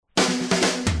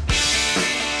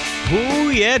Oh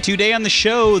yeah, today on the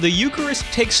show, the Eucharist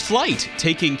takes flight,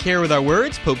 taking care with our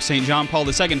words. Pope St. John Paul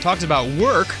II talks about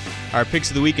work, our picks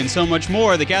of the week, and so much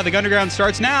more. The Catholic Underground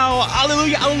starts now.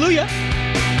 Hallelujah, hallelujah.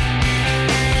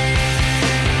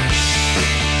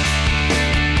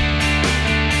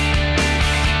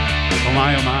 Oh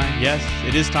my, yes,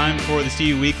 it is time for the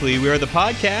CU Weekly. We are the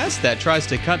podcast that tries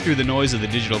to cut through the noise of the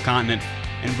digital continent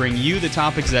and bring you the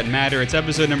topics that matter. It's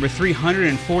episode number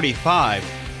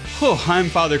 345. I'm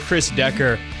Father Chris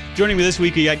Decker. Joining me this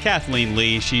week, we got Kathleen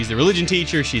Lee. She's the religion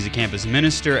teacher. She's a campus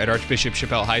minister at Archbishop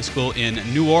Chappelle High School in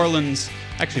New Orleans.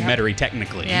 Actually, Metairie,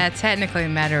 technically. Yeah, technically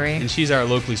Metairie. And she's our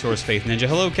locally sourced faith ninja.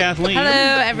 Hello, Kathleen. Hello,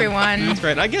 everyone. That's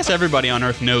right. I guess everybody on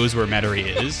Earth knows where Metairie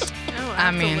is. Oh,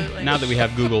 I mean, now that we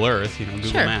have Google Earth,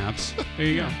 Google Maps. There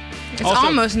you go. It's also,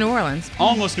 almost New Orleans.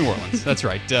 Almost New Orleans. That's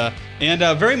right. And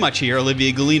very much here,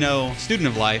 Olivia Galino, student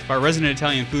of life, our resident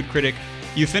Italian food critic.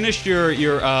 You finished your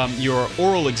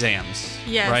oral exams,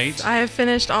 yes, right? I have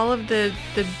finished all of the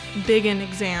big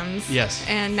exams. Yes.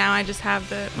 And now I just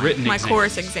have my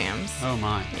course exams. Oh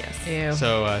my. Yes. Ew.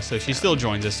 So she still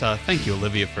joins us. Thank you,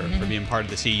 Olivia, for being part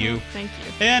of the CU. Oh, thank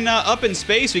you. And up in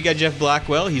space, we got Jeff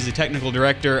Blackwell. He's the technical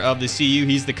director of the CU.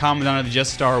 He's the commandant of the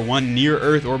JustStar 1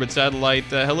 near-Earth orbit satellite.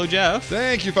 Hello, Jeff.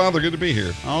 Thank you, Father. Good to be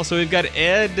here. Also, we've got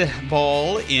Ed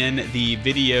Ball in the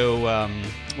video.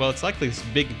 Well, it's like this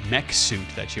big mech suit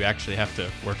that you actually have to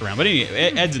work around. But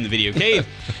anyway, Ed's in the video cave.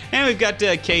 And we've got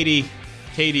Katie,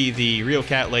 the real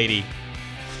cat lady.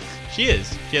 She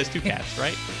has two cats,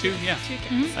 right? Two, yeah. Two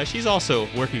cats. She's also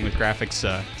working with graphics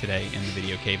today in the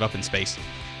video cave up in space.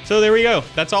 So there we go.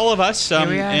 That's all of us. Here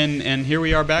we are. And here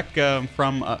we are back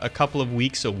from a couple of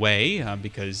weeks away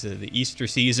because the Easter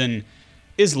season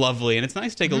is lovely. And it's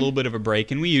nice to take a little bit of a break,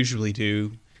 and we usually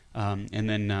do. And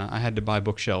then I had to buy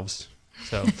bookshelves.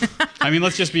 So, I mean,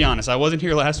 let's just be honest. I wasn't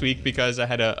here last week because I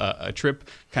had a trip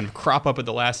kind of crop up at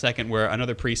the last second where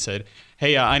another priest said,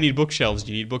 hey, I need bookshelves.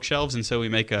 Do you need bookshelves? And so we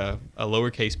make a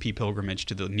lowercase p pilgrimage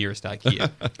to the nearest IKEA,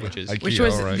 which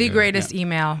was the greatest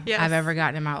email Yes. I've ever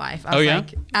gotten in my life. I Oh, was yeah?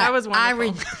 like, That was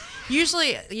wonderful.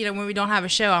 Usually, when we don't have a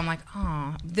show, I'm like,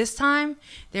 oh, this time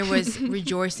there was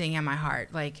rejoicing in my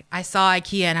heart. Like, I saw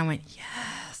IKEA and I went,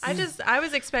 yes. I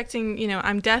was expecting,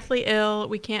 I'm deathly ill.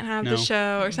 We can't have the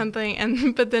show or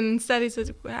something. But then instead he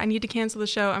says, I need to cancel the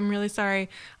show. I'm really sorry.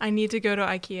 I need to go to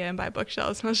IKEA and buy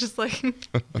bookshelves. And I was just like,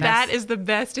 that is the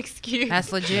best excuse.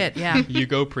 That's legit, yeah. You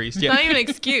go, priest. It's Yeah. not even an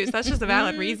excuse. That's just a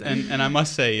valid reason. And I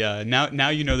must say, now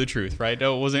you know the truth, right? It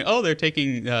wasn't, they're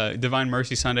taking Divine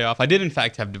Mercy Sunday off. I did, in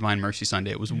fact, have Divine Mercy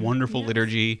Sunday. It was wonderful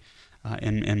liturgy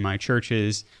in my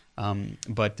churches.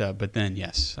 But then,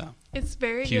 yes. It's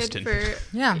very Houston. good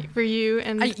for you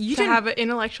and to have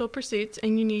intellectual pursuits,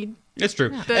 and you need. It's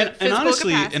true. The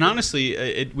And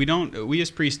honestly, we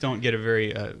as priests don't get a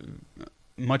very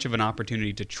much of an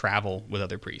opportunity to travel with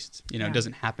other priests. It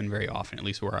doesn't happen very often, at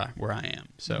least where I am.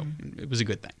 So it was a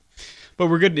good thing. But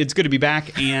we're good. It's good to be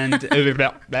back, and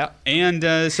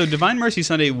so Divine Mercy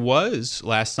Sunday was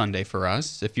last Sunday for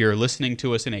us. If you're listening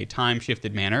to us in a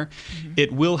time-shifted manner,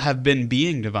 it will have been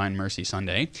being Divine Mercy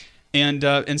Sunday,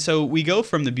 and so we go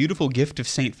from the beautiful gift of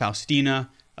Saint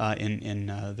Faustina in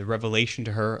the revelation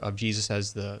to her of Jesus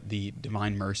as the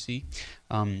Divine Mercy,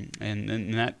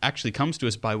 and that actually comes to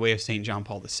us by way of Saint John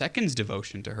Paul II's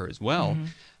devotion to her as well.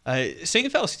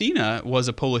 Saint Faustina was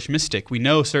a Polish mystic. We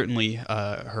know certainly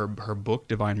her book,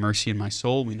 Divine Mercy in My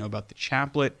Soul. We know about the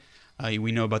chaplet.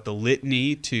 We know about the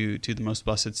litany to the Most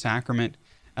Blessed Sacrament.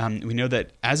 We know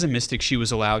that as a mystic, she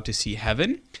was allowed to see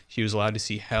heaven, she was allowed to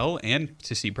see hell, and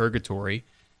to see purgatory,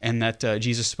 and that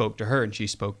Jesus spoke to her and she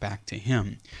spoke back to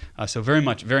him. So very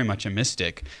much a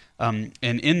mystic. And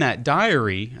in that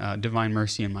diary, Divine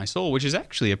Mercy in My Soul, which is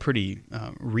actually a pretty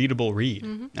readable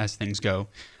read as things go,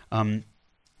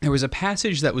 there was a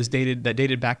passage that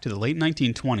dated back to the late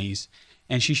 1920s,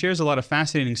 and she shares a lot of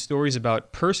fascinating stories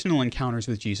about personal encounters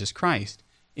with Jesus Christ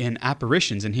in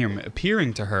apparitions and him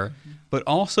appearing to her, but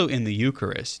also in the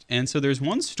Eucharist. And so there's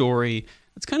one story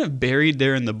that's kind of buried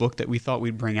there in the book that we thought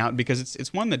we'd bring out because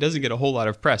it's one that doesn't get a whole lot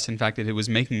of press. In fact, it was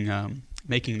making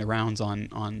the rounds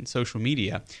on social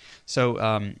media.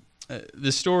 So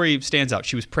the story stands out.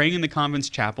 She was praying in the convent's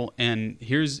chapel, and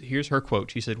here's her quote.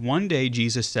 She said, "One day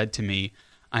Jesus said to me,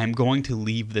 'I am going to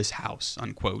leave this house,'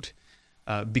 unquote,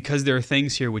 because there are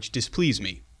things here which displease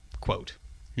me," quote.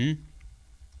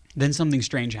 Then something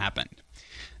strange happened.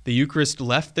 The Eucharist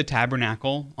left the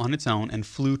tabernacle on its own and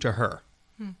flew to her.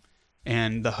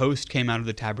 And the host came out of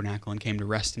the tabernacle and came to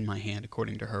rest in my hand,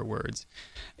 according to her words.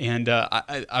 And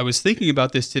I was thinking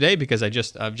about this today because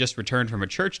I've just returned from a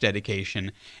church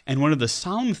dedication. And one of the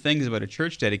solemn things about a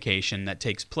church dedication that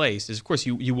takes place is, of course,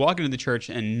 you walk into the church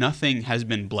and nothing has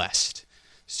been blessed.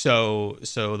 So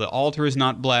the altar is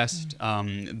not blessed.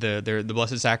 The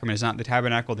Blessed Sacrament is not in the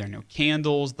tabernacle. There are no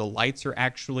candles. The lights are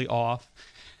actually off.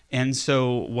 And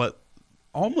so what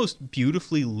almost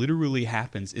beautifully, literally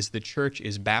happens is the church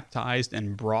is baptized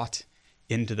and brought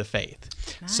into the faith.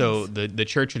 Nice. So the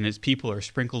church and its people are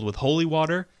sprinkled with holy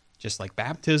water, just like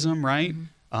baptism, right?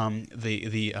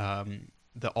 Mm-hmm.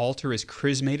 The altar is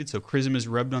chrismated, so chrism is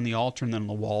rubbed on the altar and then on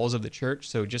the walls of the church,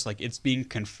 so just like it's being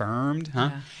confirmed, huh?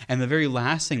 Yeah. And the very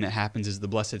last thing that happens is the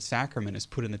Blessed Sacrament is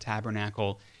put in the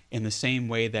tabernacle in the same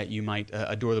way that you might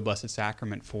adore the Blessed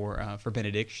Sacrament for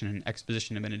benediction and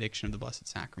exposition and benediction of the Blessed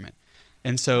Sacrament.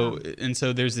 And so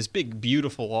there's this big,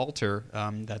 beautiful altar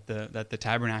that the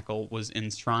tabernacle was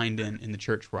enshrined in the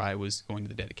church where I was going to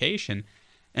the dedication.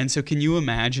 And so can you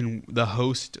imagine the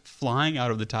host flying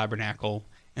out of the tabernacle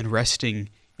and resting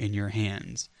in your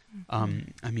hands? Mm-hmm.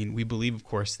 I mean, we believe, of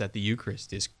course, that the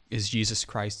Eucharist is Jesus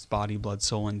Christ's body, blood,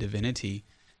 soul, and divinity.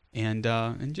 And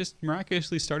just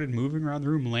miraculously started moving around the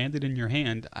room, landed in your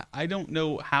hand. I don't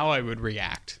know how I would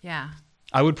react. Yeah.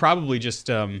 I would probably just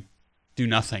do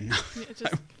nothing. Yeah,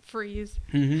 just freeze.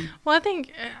 Mm-hmm. Well, I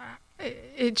think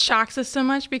it shocks us so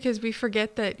much because we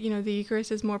forget that, the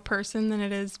Eucharist is more person than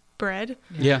it is bread.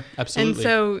 Yeah, absolutely. And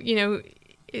so,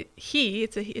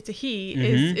 it's a he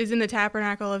Mm-hmm. is in the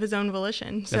tabernacle of his own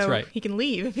volition. So That's right. He can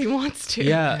leave if he wants to.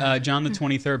 Yeah, John the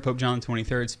 23rd, Pope John the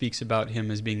 23rd speaks about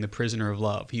him as being the prisoner of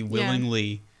love. He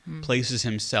willingly places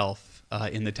himself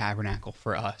in the tabernacle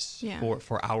for us,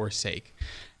 for our sake.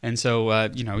 And so,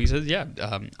 he says,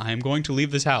 I am going to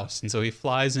leave this house. And so he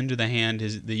flies into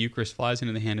the Eucharist flies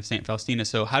into the hand of St. Faustina.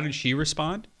 So how did she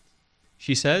respond?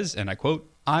 She says, and I quote,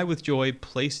 "I with joy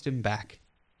placed him back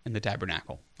in the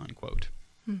tabernacle," unquote.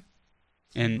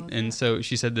 And so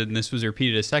she said that this was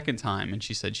repeated a second time, and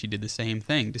she said she did the same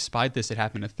thing. Despite this, it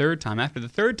happened a third time. After the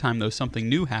third time, though, something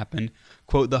new happened.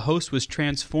 Quote, "The host was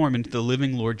transformed into the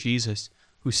living Lord Jesus,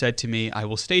 who said to me, 'I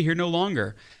will stay here no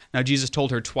longer.'" Now, Jesus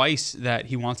told her twice that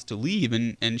he wants to leave,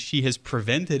 and she has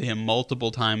prevented him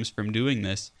multiple times from doing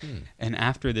this. And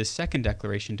after this second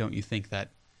declaration, don't you think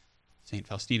that St.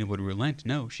 Faustina would relent?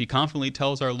 No, she confidently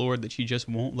tells our Lord that she just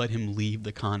won't let him leave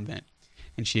the convent.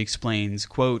 And she explains,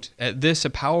 quote, "At this, a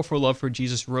powerful love for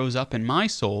Jesus rose up in my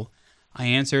soul. I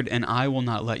answered, 'And I will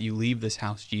not let you leave this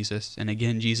house, Jesus.' And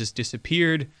again, Jesus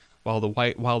disappeared while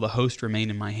the host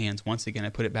remained in my hands. Once again, I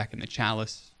put it back in the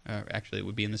chalice. Actually, it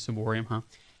would be in the ciborium,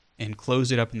 and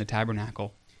closed it up in the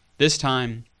tabernacle. This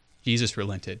time, Jesus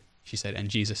relented," she said, "and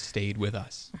Jesus stayed with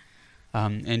us."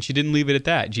 And she didn't leave it at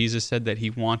that. Jesus said that he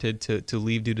wanted to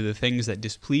leave due to the things that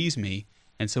displease me.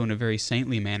 And so in a very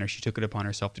saintly manner, she took it upon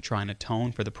herself to try and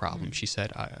atone for the problem. She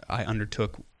said, I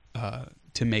undertook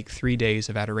to make 3 days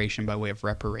of adoration by way of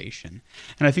reparation.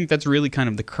 And I think that's really kind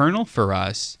of the kernel for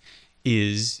us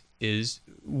is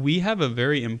we have a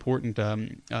very important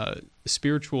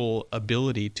spiritual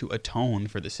ability to atone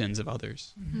for the sins of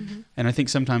others. Mm-hmm. And I think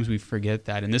sometimes we forget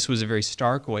that. And this was a very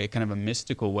stark way, kind of a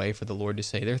mystical way for the Lord to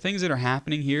say, there are things that are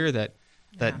happening here that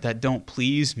don't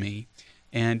please me.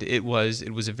 And it was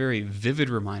a very vivid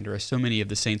reminder, as so many of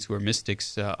the saints who are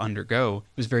mystics undergo.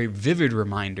 It was a very vivid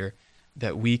reminder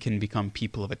that we can become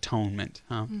people of atonement.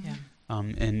 Mm-hmm.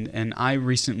 And I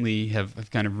recently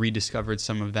have kind of rediscovered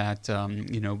some of that.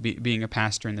 Being a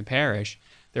pastor in the parish,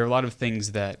 there are a lot of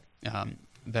things that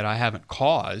I haven't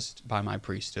caused by my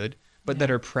priesthood, but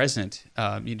that are present.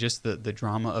 Just the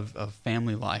drama of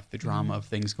family life, the drama of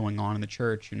things going on in the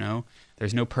church.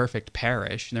 There's no perfect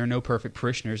parish, there are no perfect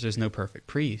parishioners, there's no perfect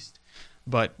priest.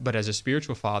 But as a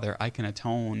spiritual father, I can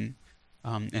atone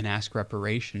and ask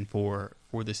reparation for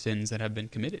the sins that have been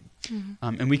committed.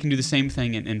 Mm-hmm. And we can do the same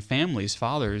thing in families,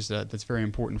 fathers. That's very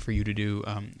important for you to do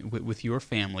with your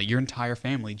family, your entire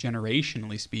family,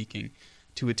 generationally speaking,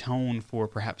 to atone for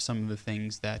perhaps some of the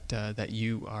things that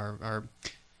you are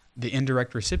the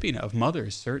indirect recipient of.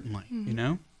 Mothers, certainly,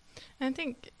 And I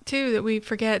think, too, that we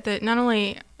forget that not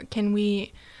only can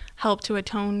we help to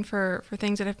atone for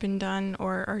things that have been done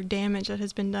or damage that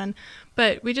has been done,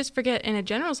 but we just forget in a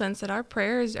general sense that our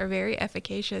prayers are very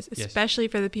efficacious, especially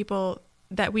for the people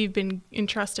that we've been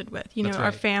entrusted with, That's right.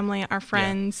 Our family, our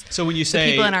friends, So when you say,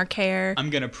 the people in our care. I'm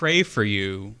going to pray for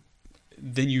you,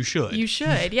 then you should. You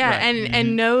should, yeah. Right.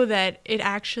 And know that it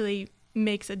actually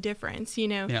makes a difference,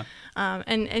 Yeah.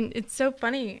 And it's so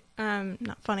funny,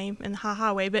 not funny in the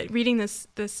ha-ha way, but reading this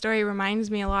story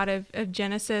reminds me a lot of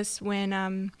Genesis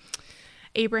when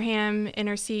Abraham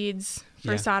intercedes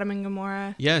for Sodom and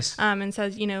Gomorrah. Yes. And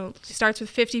says, starts with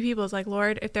 50 people. It's like,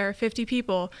 Lord, if there are 50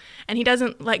 people, and he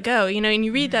doesn't let go, and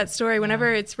you read that story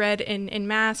whenever it's read in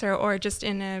Mass or just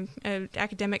in a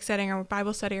academic setting or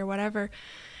Bible study or whatever.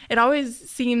 It always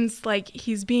seems like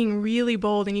he's being really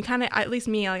bold, and you kind of, at least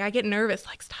me, like I get nervous,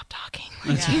 like stop talking.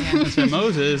 That's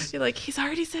Moses. You're like, he's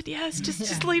already said yes,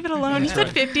 just leave it alone. He said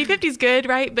 50, 50's good,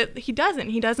 right? But he doesn't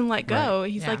let go.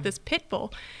 Right. He's like this pit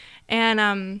bull, and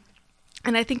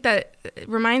I think that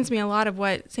reminds me a lot of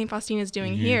what St. Faustina is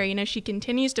doing here. She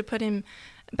continues to put him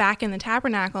back in the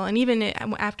tabernacle, and even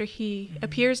after he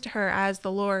appears to her as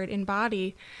the Lord in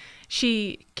body,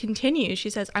 she continues. She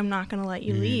says, I'm not going to let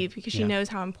you leave, because she knows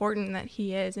how important that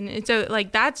he is. And so,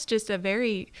 like, that's just a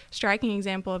very striking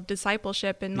example of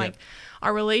discipleship. And, like,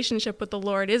 our relationship with the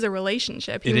Lord is a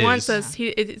relationship. He wants us,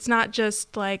 it's not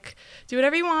just, like, do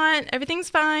whatever you want. Everything's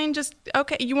fine. Just,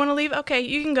 okay, you want to leave? Okay,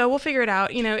 you can go. We'll figure it out.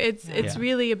 It's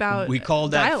really about We call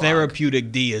that dialogue.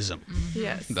 Therapeutic deism.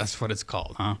 Yes. That's what it's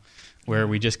called, huh? Where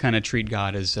we just kind of treat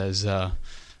God as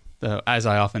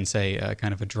I often say,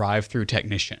 kind of a drive-through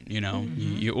technician.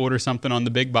 You order something on the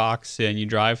big box and you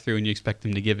drive through and you expect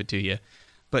him to give it to you.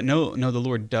 But no, the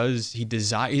Lord does. He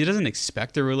doesn't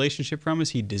expect a relationship from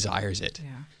us. He desires it.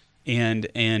 Yeah.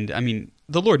 And I mean,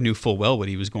 the Lord knew full well what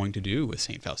he was going to do with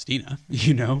St. Faustina,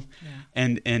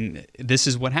 And this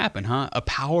is what happened, huh? A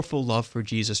powerful love for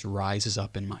Jesus rises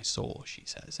up in my soul, she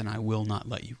says, and I will not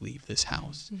let you leave this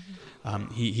house.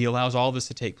 He allows all this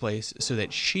to take place so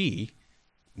that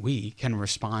we can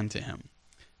respond to him.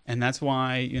 And that's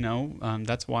why,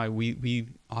 we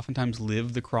oftentimes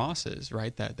live the crosses,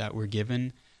 right? That we're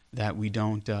given, that we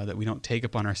don't take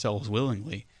upon ourselves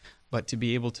willingly, but to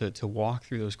be able to walk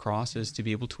through those crosses, to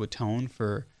be able to atone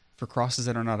for crosses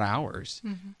that are not ours.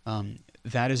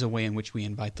 That is a way in which we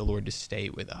invite the Lord to stay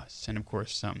with us. And of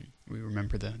course, we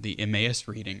remember the Emmaus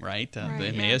reading, right? The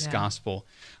Emmaus Gospel,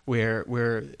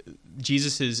 where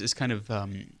Jesus is kind of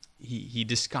he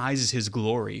disguises his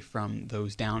glory from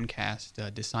those downcast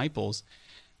disciples,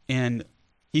 and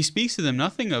he speaks to them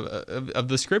nothing of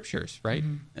the scriptures, right?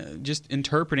 Just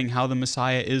interpreting how the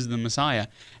Messiah is the Messiah,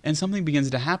 and something begins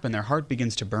to happen. Their heart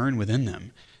begins to burn within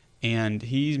them, and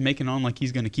he's making on like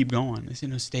he's going to keep going. He's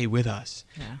going to stay with us,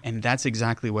 and that's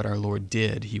exactly what our Lord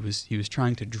did. He was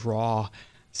trying to draw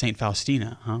Saint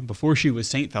Faustina, before she was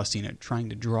Saint Faustina, trying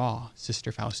to draw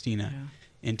Sister Faustina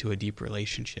into a deep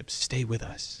relationship. Stay with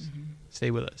us. Stay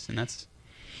with us. And that's...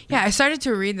 I started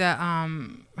to read the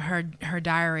her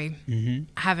diary. I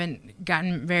haven't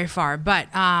gotten very far, but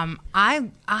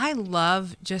I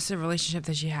love just the relationship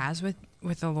that she has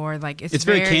with the Lord. Like it's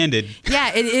very candid.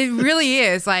 Yeah, it really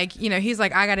is. Like, he's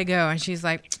like, I gotta go, and she's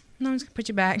like, no, I'm just gonna put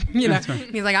you back. Right.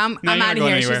 He's like, I'm out of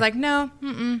here. And she's like, no,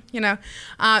 and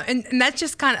that's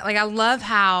just kind of like, I love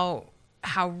how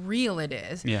real it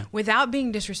is, without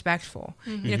being disrespectful.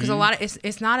 Because a lot of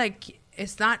it's not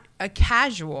a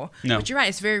casual. No. But you're right.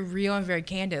 It's very real and very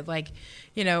candid. Like,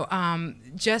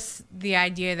 just the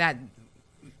idea that,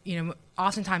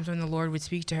 oftentimes when the Lord would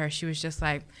speak to her, she was just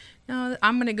like, no,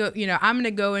 I'm going to go, I'm going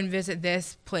to go and visit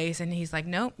this place. And he's like,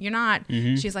 no, you're not.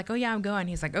 She's like, oh yeah, I'm going.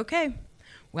 He's like, okay,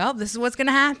 well, this is what's going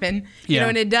to happen,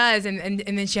 and it does. And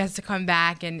then she has to come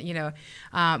back and,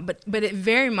 but it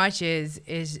very much is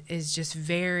just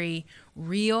very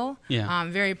real,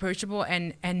 very approachable.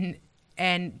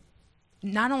 And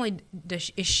not only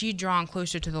is she drawn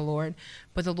closer to the Lord,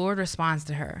 but the Lord responds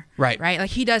to her. Right.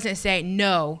 Like he doesn't say,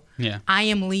 no, I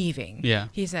am leaving. Yeah.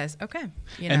 He says, okay.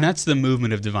 And that's the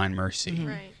movement of divine mercy.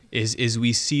 Right. Is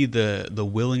we see the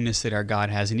willingness that our God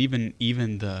has, and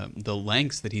even the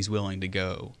lengths that he's willing to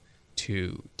go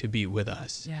to be with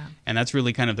us. Yeah. And that's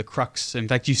really kind of the crux. In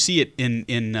fact, you see it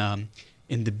in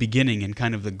the beginning, in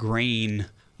kind of the grain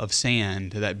of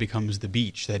sand that becomes the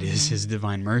beach that is his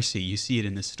divine mercy. You see it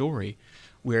in this story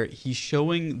where he's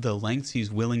showing the lengths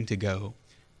he's willing to go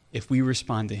if we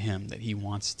respond to him, that he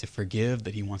wants to forgive,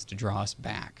 that he wants to draw us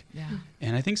back. Yeah.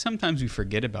 And I think sometimes we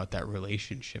forget about that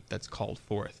relationship that's called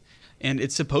forth. And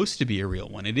it's supposed to be a real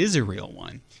one. It is a real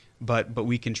one. But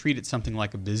we can treat it something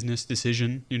like a business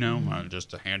decision,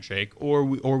 just a handshake, or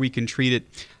we can treat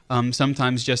it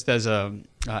sometimes just as a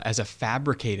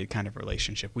fabricated kind of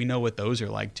relationship. We know what those are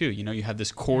like too. You have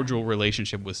this cordial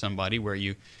relationship with somebody where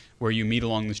you meet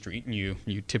along the street and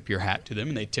you tip your hat to them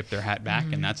and they tip their hat back,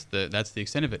 and that's the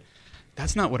extent of it.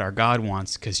 That's not what our God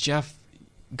wants, because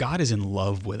God is in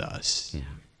love with us. Yeah.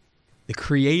 The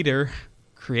Creator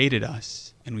created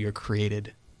us, and we are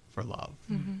created for love.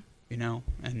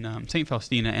 And St.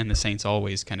 Faustina and the saints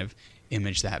always kind of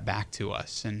image that back to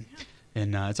us. And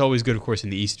it's always good, of course, in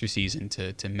the Easter season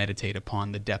to meditate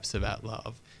upon the depths of that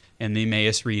love And the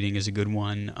Emmaus reading is a good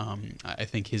one. I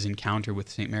think his encounter with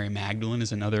St. Mary Magdalene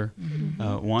is another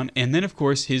one. And then, of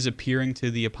course, his appearing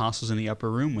to the apostles in the upper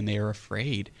room when they are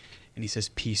afraid. And he says,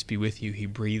 peace be with you. He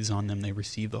breathes on them. They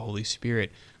receive the Holy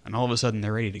Spirit. And all of a sudden,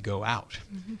 they're ready to go out.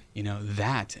 You know,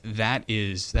 that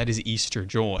is Easter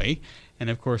joy.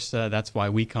 And, of course, that's why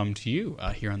we come to you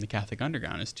here on the Catholic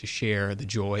Underground, is to share the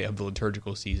joy of the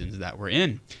liturgical seasons that we're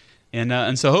in.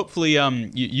 And so hopefully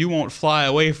you won't fly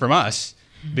away from us,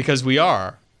 because we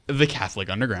are the Catholic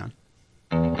Underground.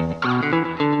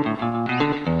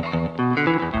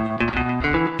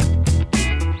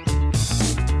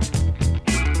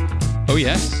 Oh,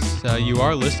 yes. You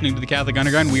are listening to the Catholic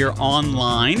Underground. We are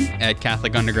online at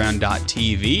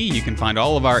catholicunderground.tv. You can find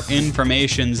all of our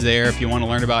informations there if you want to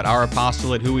learn about our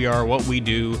apostolate, who we are, what we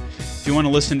do. If you want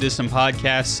to listen to some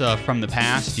podcasts from the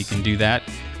past, you can do that.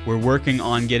 We're working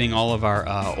on getting all of our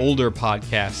older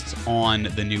podcasts on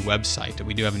the new website.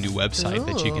 We do have a new website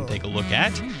that you can take a look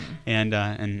at. And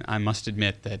I must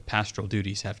admit that pastoral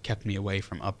duties have kept me away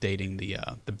from updating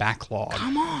the backlog.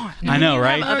 Come on. I know,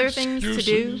 right? You have other things to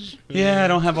do. Yeah, I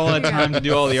don't have all that time to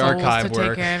do all the archive to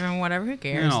work. take care of and whatever. Who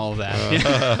cares? And all of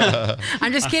that.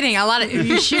 I'm just kidding. A lot of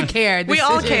you should care. We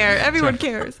all care. Everyone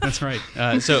cares. That's right.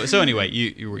 So anyway,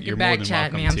 you're more than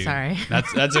welcome me. I'm sorry.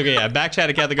 That's okay. Backchat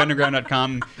at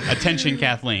CatholicUnderground.com. Attention,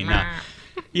 Kathleen.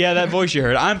 Yeah, that voice you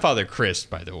heard. I'm Father Chris,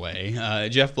 by the way.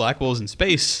 Jeff Blackwell's in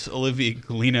space. Olivia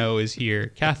Galino is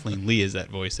here. Kathleen Lee is that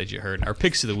voice that you heard. Our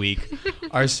picks of the week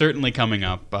are certainly coming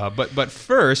up. But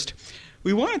first,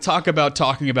 we want to talk about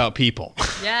talking about people.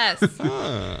 Yes.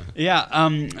 Yeah.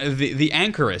 The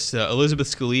anchoress, Elizabeth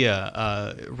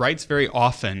Scalia, writes very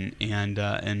often,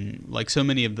 and like so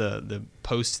many of the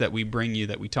posts that we bring you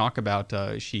that we talk about,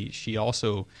 she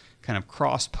also kind of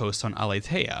cross posts on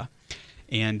Aletheia.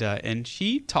 And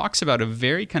she talks about a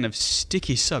very kind of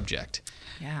sticky subject.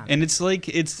 Yeah. And it's like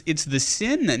it's the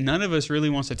sin that none of us really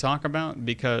wants to talk about,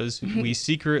 because we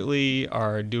secretly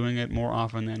are doing it more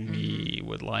often than we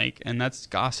would like, and that's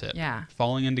gossip. Yeah.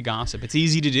 Falling into gossip. It's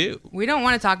easy to do. We don't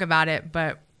want to talk about it,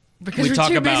 but because we're talk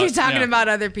too busy about- talking yeah. about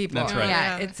other people. That's right.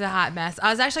 Yeah, it's a hot mess. I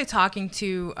was actually talking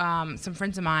to some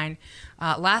friends of mine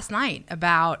last night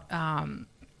about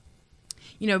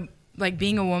like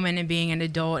being a woman and being an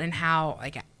adult, and how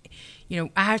I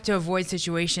have to avoid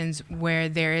situations where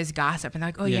there is gossip, and they're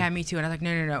like, oh yeah, me too. And I was like,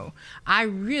 no. I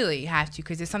really have to,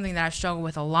 because it's something that I've struggled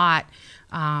with a lot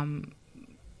when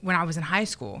I was in high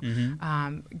school.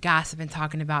 Gossip and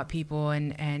talking about people,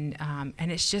 and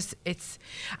it's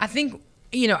I think,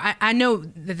 I know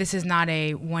that this is not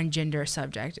a one gender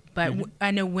subject, but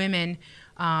I know women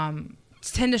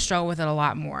tend to struggle with it a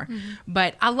lot more.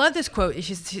 But I love this quote.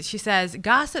 She says,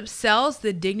 gossip sells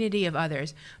the dignity of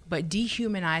others, but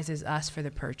dehumanizes us for the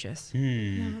purchase.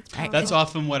 That's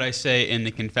often what I say in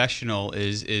the confessional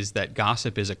is that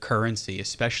gossip is a currency,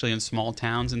 especially in small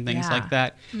towns and things like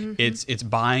that. It's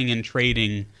buying and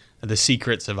trading the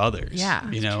secrets of others,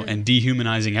 and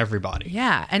dehumanizing everybody.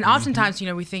 Yeah, and oftentimes,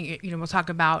 we think, we'll talk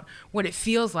about what it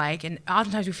feels like, and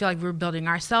oftentimes we feel like we're building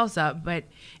ourselves up, but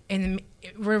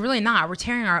we're really not. We're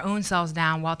tearing our own selves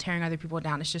down while tearing other people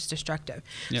down. It's just destructive.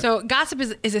 Yep. So gossip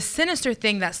is a sinister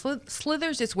thing that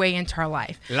slithers its way into our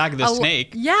life. Like the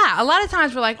snake. Yeah, a lot of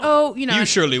times we're like, you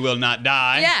surely will not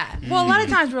die. Yeah. Well, a lot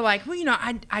of times we're like,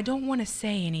 I don't want to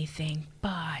say anything,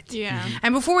 but. Yeah.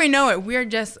 And before we know it, we're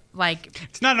just like.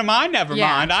 It's none of mine, never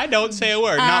mind. I don't say a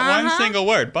word, not one single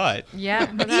word, but. Yeah,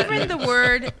 but even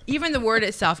the word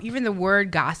itself, even the word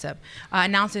gossip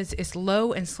announces its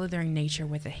low and slithering nature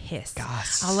with a hiss.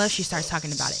 Gossip. I love she starts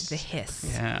talking about it, the hiss.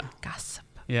 Yeah. Gossip.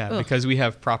 Yeah, because we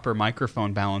have proper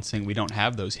microphone balancing, we don't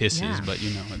have those hisses, but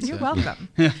it's... You're welcome.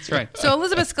 Yeah, that's right. So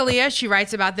Elizabeth Scalia, she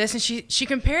writes about this, and she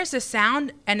compares the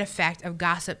sound and effect of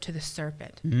gossip to the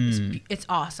serpent. It's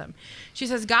awesome. She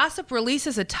says, gossip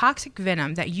releases a toxic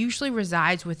venom that usually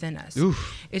resides within us.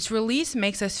 Oof. Its release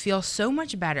makes us feel so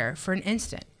much better for an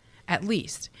instant, at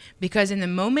least, because in the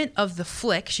moment of the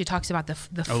flick, she talks about the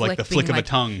flick, like the flick of a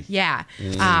tongue. Yeah,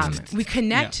 we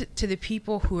connect to the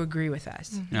people who agree with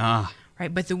us.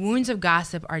 Right, but the wounds of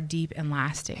gossip are deep and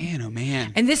lasting. Man, oh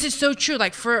man. And this is so true.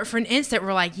 Like for an instant,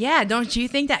 we're like, yeah, don't you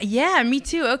think that? Yeah, me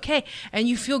too. Okay, and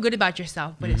you feel good about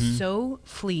yourself, but it's so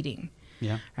fleeting.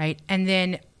 Yeah. Right, and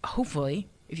then hopefully,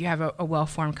 if you have a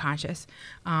well-formed conscience,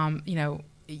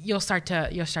 you'll start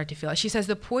to feel it. She says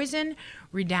the poison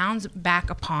redounds back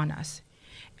upon us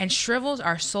and shrivels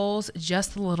our souls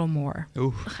just a little more.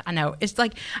 Ooh. I know. It's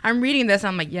like I'm reading this,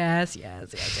 I'm like, yes.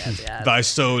 Thy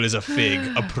soul is a fig,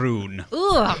 a prune.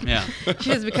 Ugh. Yeah. She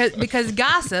says because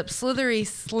gossip, slithery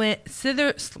Yep.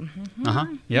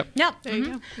 Yep. There you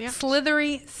go. Yep.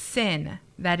 Slithery sin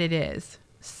that it is.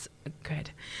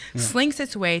 slinks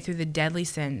its way through the deadly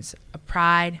sins of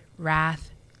pride,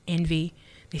 wrath, envy.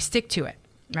 They stick to it,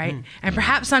 right? And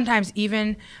perhaps sometimes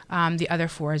even the other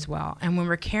four as well. And when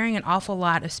we're carrying an awful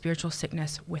lot of spiritual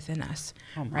sickness within us,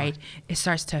 right, it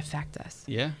starts to affect us.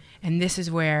 Yeah. And this is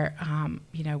where,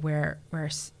 where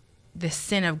the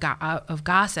sin of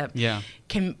gossip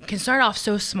can start off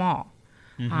so small.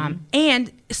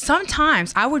 And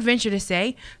sometimes, I would venture to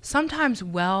say, sometimes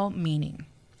well-meaning.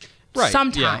 Right.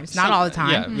 Sometimes, not all the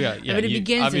time. Yeah. But it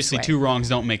begins obviously, this way. two wrongs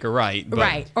don't make a right. But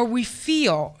right. Or we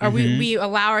feel, or we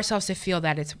allow ourselves to feel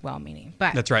that it's well-meaning.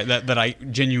 But that's right. That I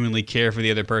genuinely care for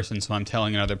the other person, so I'm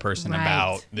telling another person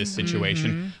about this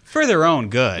situation for their own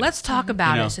good. Let's talk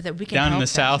about it so that we can down help in the them.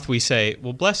 South, we say,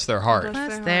 "Well, bless their heart."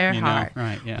 Bless their heart.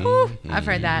 Right? Yeah. Whew, I've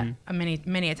heard that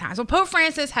many a times. Well, Pope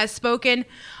Francis has spoken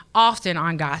often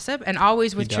on gossip, and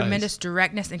always with tremendous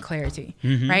directness and clarity.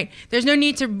 Right? There's no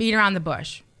need to beat around the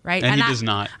bush. Right. And he does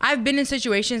not. I've been in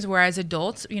situations where as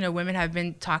adults, women have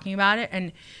been talking about it,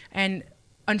 and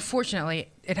unfortunately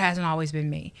it hasn't always been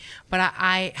me. But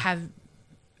I have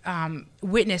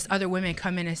witnessed other women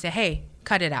come in and say, hey,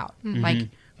 cut it out. Like,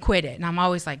 quit it. And I'm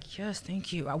always like, yes,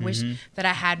 thank you. I wish that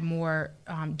I had more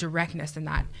directness than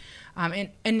that. And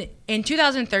in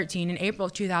 2013, in April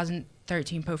of 2013,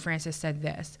 Pope Francis said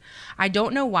this: I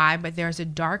don't know why, but there's a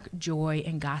dark joy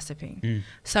in gossiping.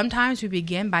 Sometimes we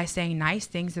begin by saying nice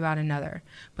things about another,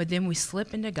 but then we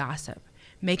slip into gossip,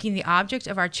 making the object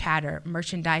of our chatter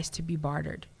merchandise to be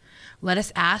bartered. Let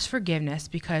us ask forgiveness,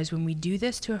 because when we do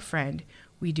this to a friend,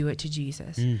 we do it to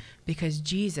Jesus, because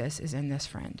Jesus is in this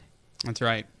friend. That's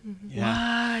right.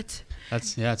 Yeah. What?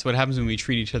 That's what happens when we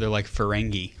treat each other like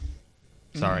Ferengi.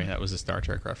 Sorry, that was a Star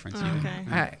Trek reference.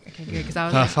 Okay, good. Because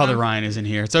I was Father Ryan isn't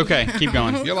here. It's okay. Keep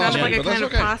going. You're lost, like a kind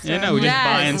of pasta. Yeah, no, we just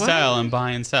buy and sell and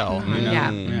buy and sell.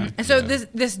 And so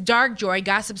this dark joy,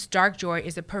 gossip's dark joy,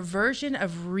 is a perversion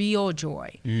of real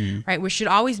joy, right? Which should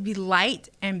always be light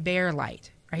and bear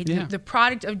light, right? The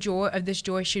product of joy, of this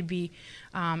joy, should be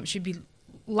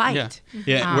light.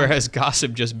 Yeah. Whereas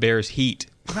gossip just bears heat.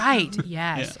 Right.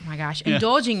 Yes. Oh my gosh.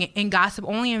 Indulging in gossip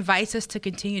only invites us to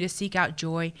continue to seek out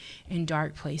joy in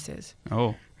dark places.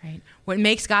 Oh. Right. What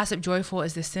makes gossip joyful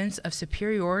is the sense of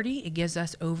superiority it gives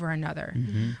us over another,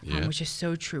 which is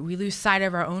so true. We lose sight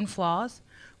of our own flaws.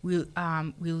 We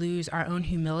lose our own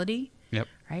humility. Yep.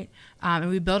 Right. And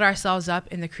we build ourselves up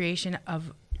in the creation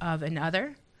of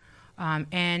another.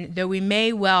 And though we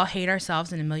may well hate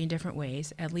ourselves in a million different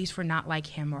ways, at least we're not like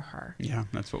him or her. Yeah,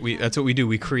 that's what we do.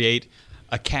 We create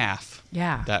a calf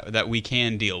that we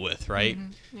can deal with, right?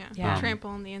 We trample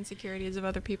on the insecurities of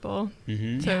other people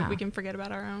so we can forget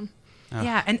about our own.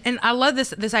 And I love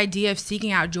this idea of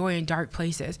seeking out joy in dark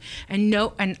places. And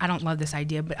I don't love this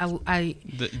idea, but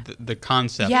the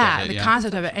concept of it. The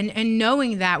concept of it. And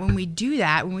knowing that when we do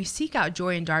that, when we seek out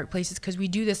joy in dark places, because we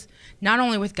do this not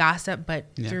only with gossip, but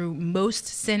through most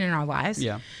sin in our lives,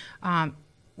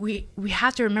 we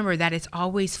have to remember that it's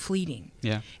always fleeting.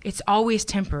 Yeah. It's always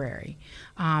temporary.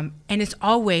 And it's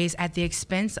always at the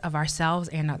expense of ourselves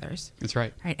and others. That's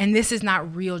right. And this is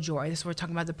not real joy. This is we're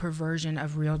talking about the perversion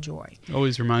of real joy. It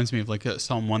always reminds me of like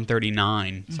Psalm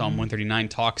 139. Psalm 139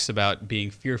 talks about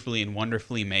being fearfully and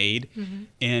wonderfully made.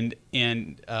 And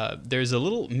there's a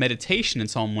little meditation in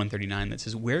Psalm 139 that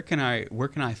says, where can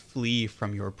I flee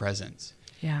from your presence?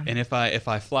 Yeah. And if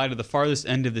I fly to the farthest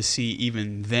end of the sea,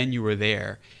 even then you are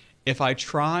there. If I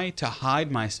try to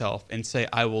hide myself and say,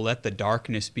 I will let the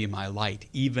darkness be my light,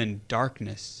 even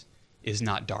darkness is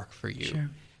not dark for you.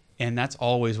 Sure. And that's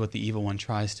always what the evil one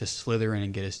tries to slither in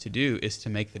and get us to do, is to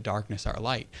make the darkness our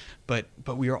light. But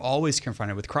we are always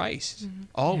confronted with Christ,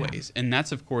 always. And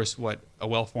that's, of course, what a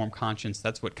well-formed conscience,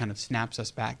 that's what kind of snaps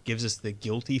us back, gives us the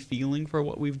guilty feeling for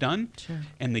what we've done. Sure.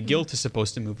 And the guilt is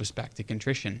supposed to move us back to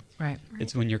contrition. Right.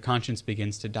 It's when your conscience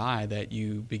begins to die that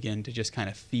you begin to just kind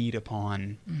of feed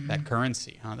upon that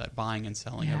currency, that buying and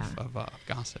selling of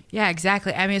gossip. Yeah,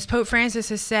 exactly. I mean, as Pope Francis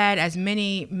has said, as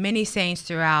many saints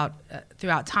throughout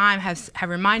time have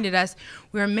reminded us,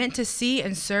 we are meant to see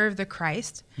and serve the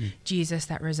Christ, Jesus,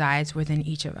 that resides within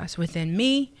each of us, within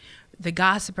me, the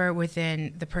gossiper,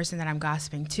 within the person that I'm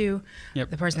gossiping to, the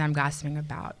person that I'm gossiping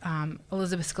about.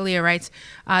 Elizabeth Scalia writes,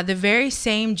 the very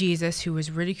same Jesus who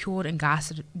was ridiculed and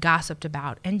gossiped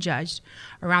about and judged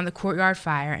around the courtyard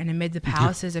fire and amid the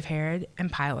palaces of Herod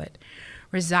and Pilate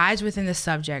resides within the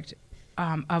subject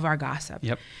of our gossip.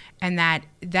 Yep. And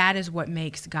that is what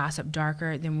makes gossip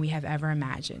darker than we have ever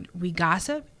imagined. We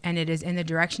gossip, and it is in the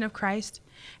direction of Christ,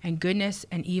 and goodness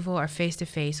and evil are face to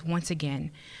face once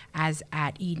again, as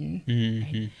at Eden,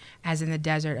 right? As in the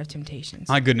desert of temptations.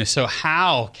 My goodness. So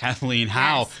how, Kathleen,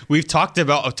 Yes. we've talked it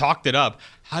up.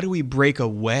 How do we break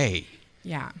away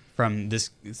Yeah. from this?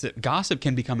 Gossip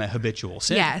can become a habitual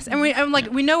sin. Yes, and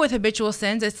we know with habitual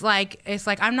sins, it's like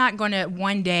I'm not going to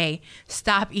one day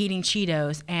stop eating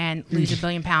Cheetos and lose 1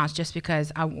 billion pounds just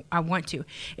because I want to.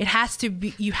 It has to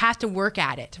be. You have to work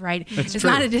at it, right? That's it's true.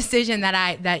 not a decision that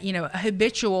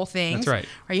habitual things. That's right.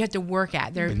 Or you have to work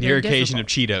at. The near occasion of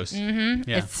difficult. Cheetos.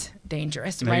 Yeah. It's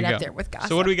dangerous, There right you up go. there with gossip.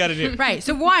 So what do we got to do? Right.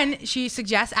 So one, she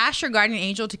suggests, ask your guardian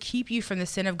angel to keep you from the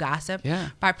sin of gossip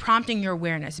by prompting your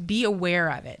awareness. Be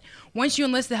aware of it. Once you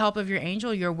enlist the help of your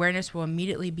angel, your awareness will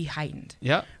immediately be heightened.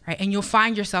 Yeah. Right. And you'll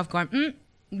find yourself going,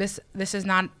 this is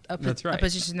not a right.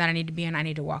 position that I need to be in. I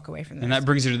need to walk away from this. And that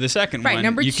brings you to the second one.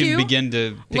 Number you two, can begin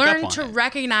to pick up learn on to it.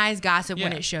 recognize gossip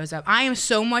when it shows up. I am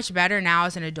so much better now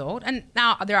as an adult. And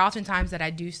now there are often times that I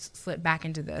do slip back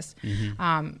into this.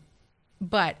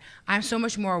 But I'm so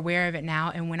much more aware of it now,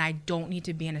 and when I don't need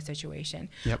to be in a situation.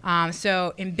 Yep.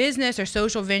 So in business or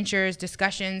social ventures,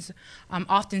 discussions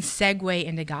often segue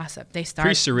into gossip. They start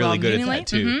Priests are really good at that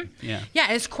too. Yeah,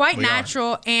 it's quite We are.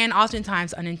 natural and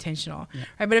oftentimes unintentional.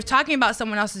 Right? But if talking about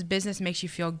someone else's business makes you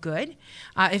feel good,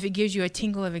 if it gives you a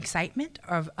tingle of excitement,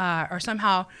 or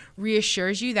somehow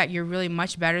reassures you that you're really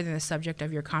much better than the subject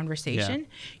of your conversation,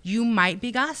 you might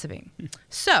be gossiping.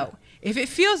 So if it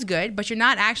feels good, but you're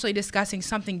not actually discussing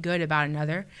something good about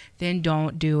another, then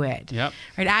don't do it. Yep.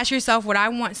 Right? Ask yourself, would I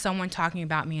want someone talking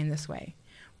about me in this way?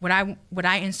 Would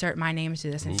I insert my name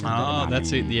into this and feel good about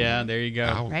that's me? it. Yeah, there you go.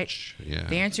 Ouch. Right? Yeah.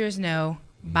 The answer is no.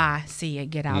 Bye. See ya.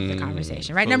 Get out of the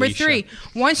conversation. Right? Number Felicia. 3,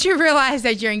 once you realize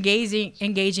that you're engaging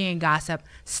in gossip,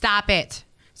 stop it.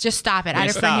 Just stop it. I had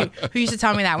a friend who used to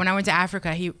tell me that when I went to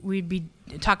Africa, we'd be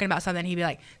talking about something, he'd be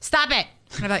like, "Stop it."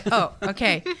 And I'd be like, "Oh,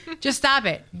 okay. Just stop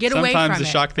it. Get away from it." Sometimes the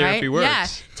shock therapy works. Yeah.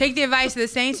 Take the advice of the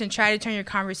saints and try to turn your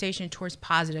conversation towards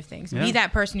positive things. Yeah. Be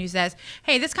that person who says,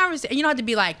 "Hey, this conversation," you don't have to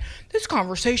be like, "This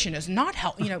conversation is not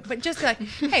helpful," but just like,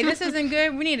 "Hey, this isn't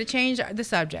good. We need to change the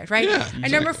subject," right? Yeah,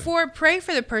 And number 4, pray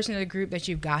for the person in the group that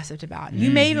you've gossiped about.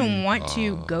 You may even want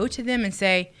to go to them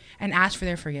and ask for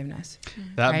their forgiveness.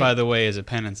 That, Right. by the way, is a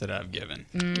penance that I've given,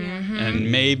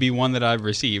 and maybe one that I've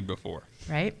received before.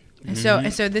 Right? And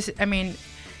so this,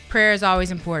 prayer is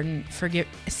always important.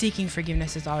 Seeking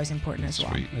forgiveness is always important as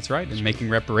well. That's right. And making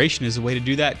reparation is a way to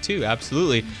do that too.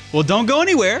 Absolutely. Well, don't go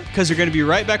anywhere, because we're going to be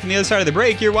right back on the other side of the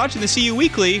break. You're watching the CU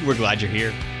Weekly. We're glad you're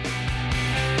here.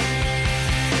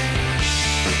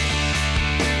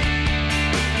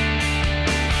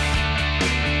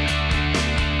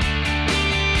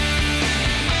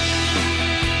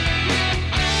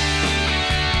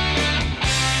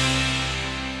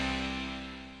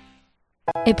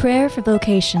 A prayer for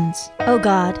vocations. O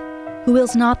God, who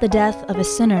wills not the death of a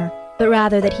sinner, but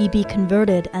rather that he be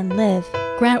converted and live,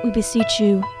 grant, we beseech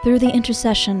you, through the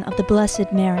intercession of the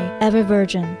Blessed Mary, ever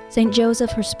Virgin, Saint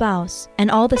Joseph her spouse, and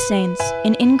all the saints,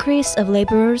 an increase of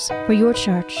laborers for your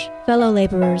church, fellow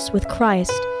laborers with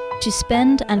Christ, to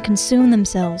spend and consume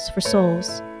themselves for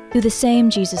souls. Through the same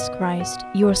Jesus Christ,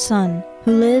 your Son,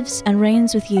 who lives and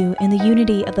reigns with you in the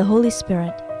unity of the Holy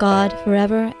Spirit, God,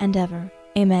 forever and ever.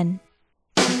 Amen.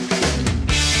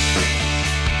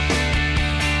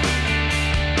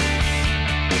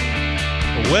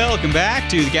 Welcome back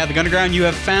to the Catholic Underground. You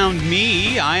have found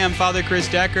me. I am Father Chris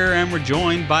Decker, and we're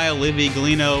joined by Olivia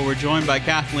Galino. We're joined by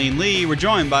Kathleen Lee. We're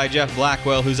joined by Jeff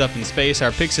Blackwell, who's up in space.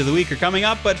 Our picks of the week are coming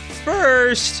up, but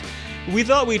first, we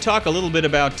thought we'd talk a little bit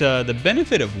about the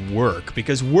benefit of work,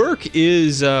 because work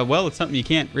is, it's something you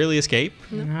can't really escape.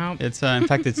 No. It's in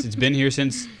fact, it's been here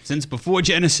since before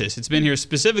Genesis. It's been here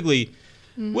specifically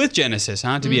with Genesis,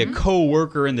 to be a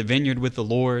co-worker in the vineyard with the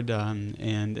Lord,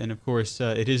 and of course,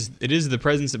 it is the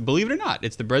presence of, believe it or not,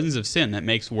 it's the presence of sin that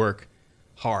makes work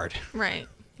hard. Right.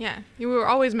 Yeah. You were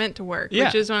always meant to work,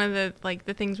 which is one of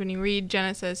the things when you read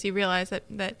Genesis, you realize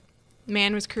that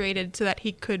man was created so that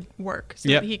he could work, so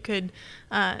that he could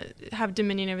have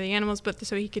dominion over the animals, but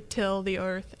so he could till the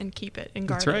earth and keep it and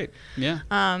guard it. That's right.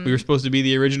 Yeah. We were supposed to be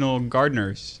the original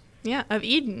gardeners. Yeah, of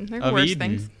Eden. There are Of worse Eden.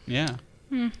 things. Yeah.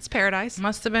 It's paradise.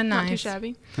 Must have been Not too nice.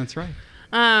 shabby. That's right.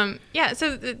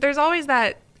 So there's always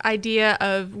that idea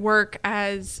of work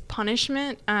as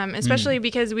punishment, especially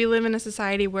because we live in a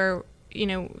society where,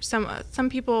 some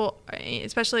people,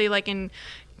 especially like in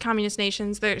communist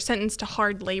nations, they're sentenced to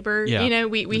hard labor. Yeah.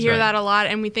 We That's hear right. that a lot,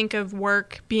 and we think of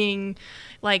work being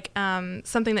like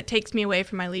something that takes me away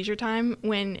from my leisure time,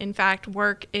 when in fact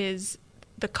work is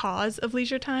the cause of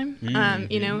leisure time.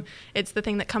 You know, it's the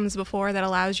thing that comes before that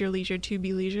allows your leisure to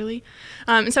be leisurely.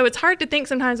 And so it's hard to think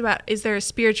sometimes about, is there a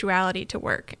spirituality to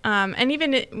work? And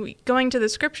even going to the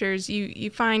scriptures, you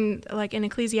find, like in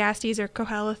Ecclesiastes or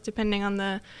Koheleth, depending on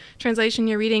the translation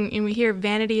you're reading, and we hear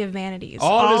vanity of vanities.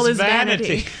 All is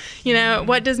vanity. You know,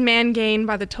 what does man gain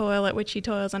by the toil at which he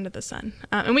toils under the sun?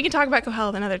 And we can talk about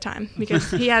Koheleth another time,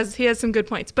 because he has some good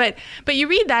points. But you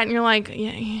read that and you're like,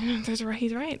 yeah,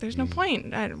 he's right. There's no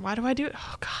point. Why do I do it?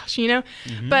 Oh gosh, you know.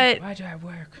 But why do I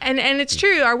work? And it's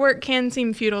true. Our work can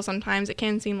seem futile sometimes. It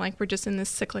can seem like we're just in this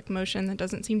cyclic motion that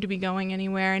doesn't seem to be going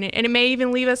anywhere, and it may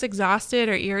even leave us exhausted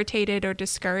or irritated or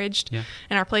discouraged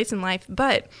in our place in life.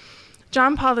 But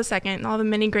John Paul II, and all the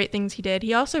many great things he did,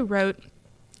 he also wrote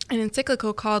an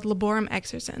encyclical called Laborem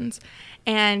Exercens.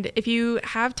 And if you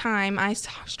have time, I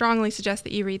strongly suggest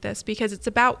that you read this, because it's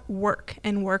about work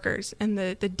and workers and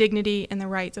the dignity and the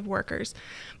rights of workers.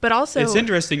 But also, it's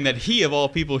interesting that he, of all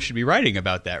people, should be writing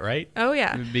about that, right? Oh,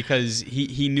 yeah. Because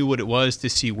he knew what it was to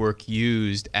see work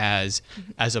used as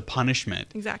a punishment.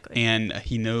 Exactly. And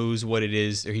he knows what it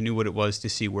is, or he knew what it was to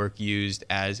see work used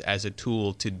as a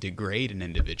tool to degrade an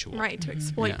individual. Right, to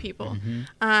exploit people.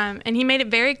 And he made it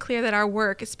very clear that our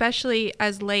work, especially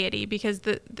as laity, because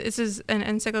this is an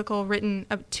encyclical written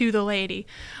to the laity,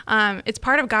 it's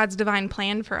part of God's divine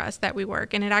plan for us that we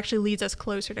work, and it actually leads us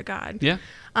closer to God. Yeah.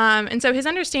 And so his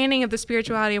understanding of the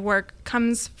spirituality of work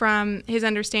comes from his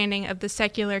understanding of the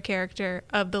secular character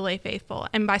of the lay faithful.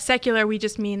 And by secular, we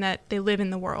just mean that they live in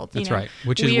the world. That's right,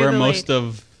 which is where most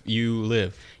of you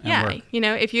live and work. You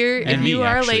know, if you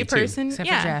are a lay person, except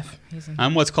for Jeff.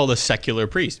 I'm what's called a secular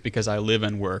priest, because I live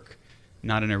and work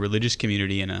not in a religious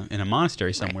community in a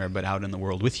monastery somewhere, but out in the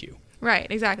world with you. Right,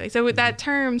 exactly. So with that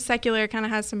term, secular kind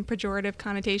of has some pejorative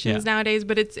connotations nowadays,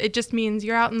 but it just means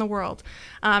you're out in the world.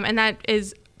 And that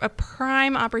is a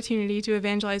prime opportunity to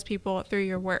evangelize people through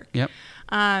your work. Yep.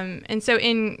 And so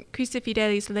in Christi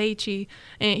Fidelis Laici,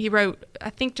 he wrote, I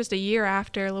think just a year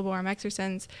after Laborem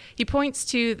Exercens, he points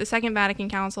to the Second Vatican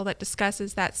Council that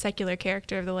discusses that secular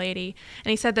character of the laity.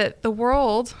 And he said that the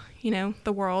world,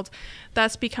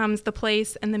 thus becomes the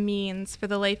place and the means for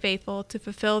the lay faithful to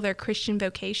fulfill their Christian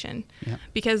vocation,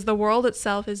 because the world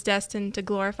itself is destined to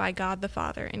glorify God the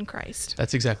Father in Christ.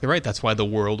 That's exactly right. That's why the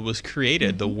world was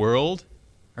created. The world,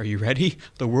 are you ready?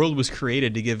 The world was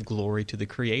created to give glory to the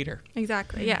Creator.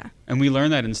 Exactly, yeah. And we learn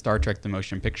that in Star Trek: The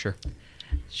Motion Picture.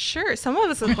 Sure, some of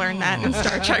us have learned that in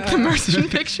Star Trek: The Motion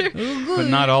Picture. But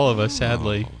not all of us,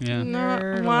 sadly. Yeah. No,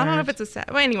 well, I don't know if it's a sad.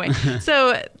 Well, anyway,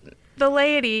 so the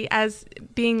laity, as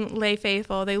being lay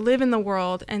faithful, they live in the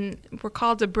world, and we're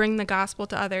called to bring the gospel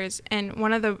to others. And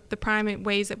one of the prime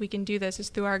ways that we can do this is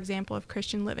through our example of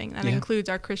Christian living. That includes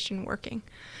our Christian working.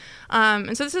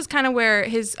 And so this is kind of where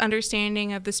his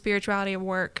understanding of the spirituality of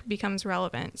work becomes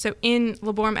relevant. So in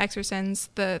Laborem Exercens,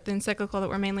 the encyclical that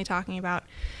we're mainly talking about,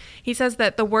 he says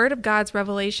that the word of God's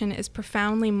revelation is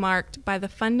profoundly marked by the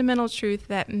fundamental truth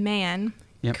that man,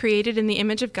 created in the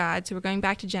image of God, so we're going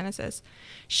back to Genesis,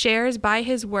 shares by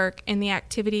his work in the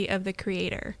activity of the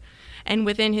Creator. And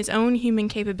within his own human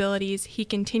capabilities, he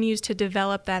continues to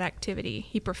develop that activity.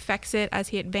 He perfects it as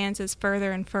he advances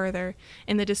further and further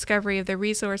in the discovery of the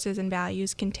resources and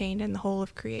values contained in the whole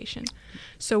of creation.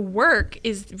 So work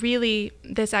is really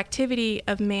this activity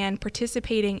of man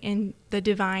participating in the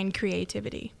divine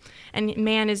creativity. And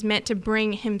man is meant to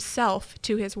bring himself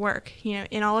to his work,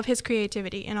 in all of his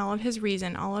creativity, in all of his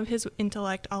reason, all of his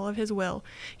intellect, all of his will.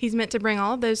 He's meant to bring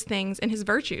all of those things, and his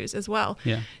virtues as well,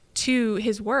 to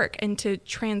his work, and to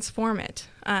transform it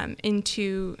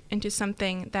into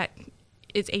something that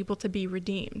is able to be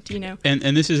redeemed,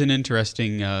 And this is an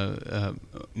interesting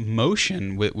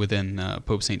motion within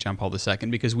Pope St. John Paul II,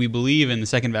 because we believe in the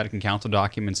Second Vatican Council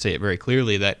documents say it very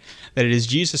clearly that it is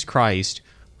Jesus Christ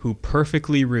who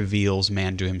perfectly reveals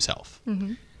man to himself.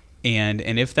 And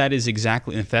if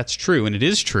that's true, and it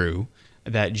is true,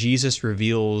 that Jesus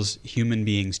reveals human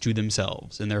beings to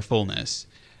themselves in their fullness,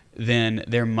 then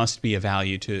there must be a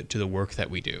value to the work that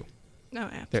we do. Oh,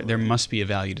 absolutely. There must be a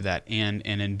value to that. And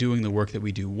in doing the work that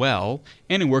we do well,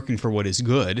 and in working for what is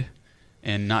good,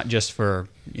 and not just for,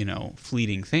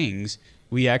 fleeting things,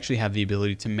 we actually have the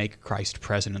ability to make Christ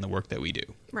present in the work that we do.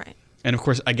 Right. And of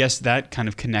course, I guess that kind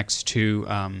of connects to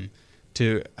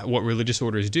what religious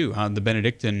orders do. The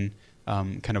Benedictine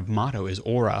kind of motto is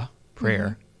ora,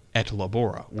 prayer, et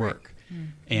labora, work.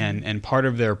 Right. And part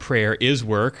of their prayer is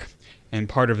work, and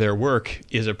part of their work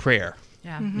is a prayer.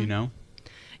 Yeah.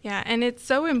 Yeah, and it's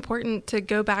so important to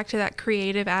go back to that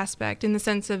creative aspect in the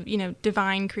sense of,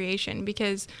 divine creation,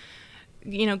 because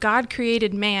God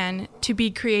created man to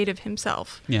be creative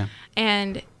himself. Yeah.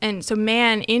 And so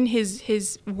man in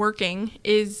his working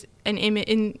is an image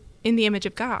in the image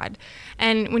of God.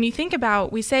 And when you think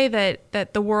about, we say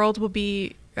that the world will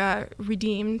be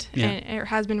redeemed, or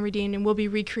has been redeemed and will be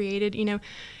recreated. You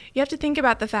have to think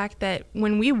about the fact that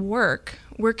when we work,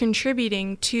 we're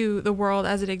contributing to the world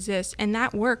as it exists, and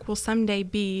that work will someday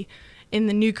be in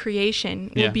the new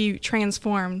creation, will be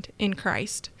transformed in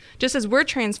Christ. Just as we're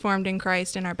transformed in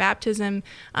Christ in our baptism,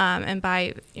 and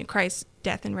by Christ's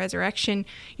death and resurrection,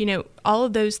 all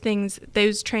of those things,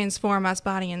 those transform us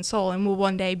body and soul, and will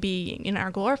one day be in our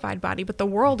glorified body. But the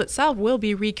world itself will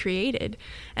be recreated,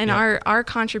 and our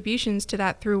contributions to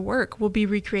that through work will be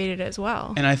recreated as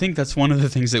well. And I think that's one of the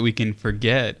things that we can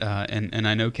forget. And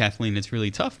I know, Kathleen, it's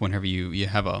really tough whenever you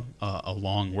have a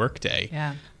long work day.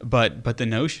 Yeah. But the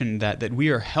notion that we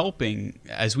are helping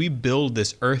as we build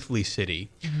this earthly city,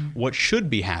 what should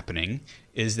be happening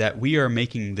is that we are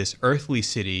making this earthly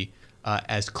city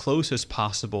as close as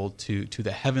possible to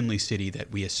the heavenly city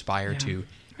that we aspire to,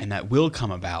 and that will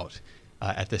come about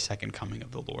at the second coming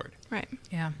of the Lord. Right.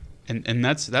 Yeah. And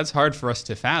that's hard for us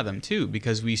to fathom too,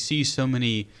 because we see so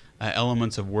many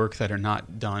elements of work that are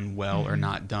not done well or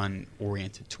not done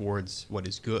oriented towards what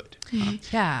is good.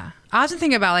 Yeah. I also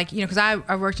think about because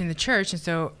I worked in the church, and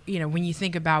so when you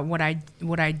think about what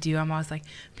I do, I'm always like,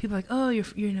 people are like, oh,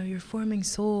 you're forming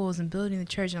souls and building the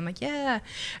church, and I'm like, yeah,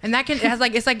 and that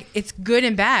it's good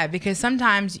and bad, because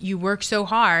sometimes you work so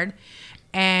hard,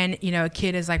 and a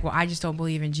kid is like, well, I just don't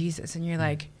believe in Jesus, and you're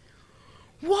like,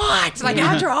 what?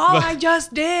 After all I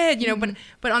just did,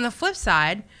 but on the flip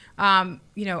side, I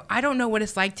don't know what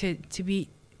it's like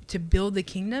to build the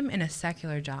kingdom in a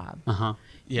secular job.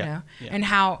 Yeah. And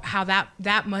how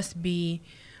that must be,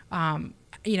 how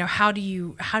do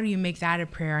you make that a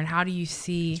prayer, and how do you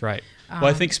see? That's right. Well,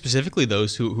 I think specifically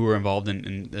those who are involved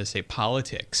in say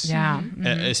politics,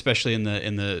 especially in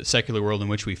the secular world in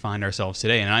which we find ourselves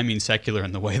today, and I mean secular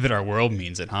in the way that our world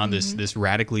means it, this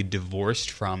radically divorced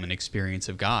from an experience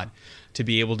of God. To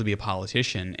be able to be a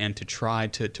politician and to try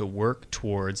to work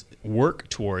towards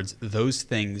those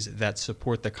things that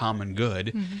support the common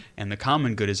good, and the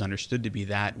common good is understood to be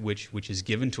that which is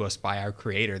given to us by our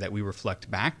Creator, that we reflect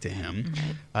back to Him,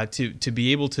 to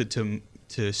be able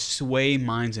to sway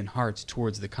minds and hearts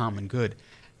towards the common good.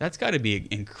 That's got to be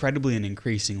incredibly and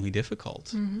increasingly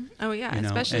difficult. Oh yeah,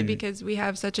 especially because we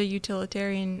have such a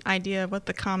utilitarian idea of what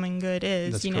the common good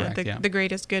is. That's correct, the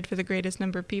greatest good for the greatest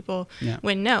number of people. Yeah.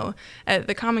 When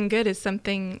the common good is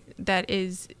something that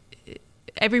is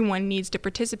everyone needs to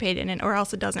participate in it, or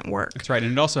else it doesn't work. That's right,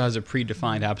 and it also has a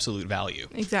predefined absolute value.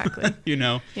 Exactly.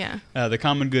 Yeah. The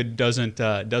common good doesn't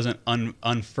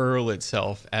unfurl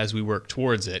itself as we work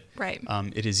towards it. Right.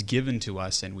 It is given to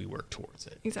us, and we work towards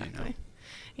it. Exactly.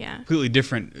 Yeah. Completely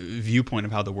different viewpoint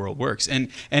of how the world works. And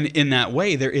in that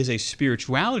way, there is a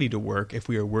spirituality to work if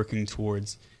we are working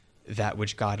towards that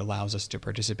which God allows us to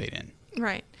participate in.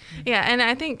 Right. Yeah. And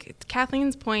I think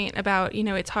Kathleen's point about,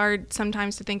 it's hard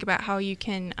sometimes to think about how you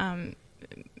can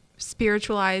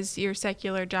spiritualize your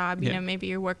secular job. Maybe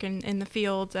you're working in the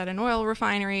fields at an oil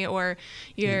refinery, or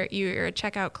you're a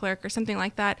checkout clerk or something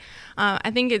like that.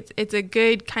 I think it's a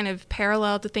good kind of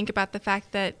parallel to think about the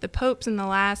fact that the popes in the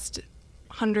last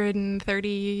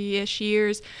 130-ish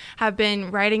years have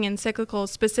been writing encyclicals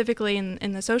specifically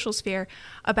in the social sphere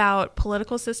about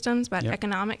political systems, about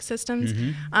economic systems,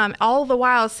 all the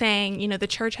while saying, the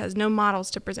church has no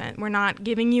models to present. We're not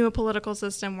giving you a political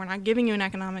system. We're not giving you an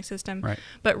economic system. Right.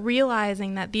 But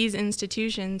realizing that these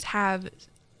institutions have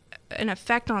an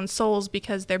effect on souls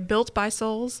because they're built by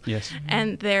souls,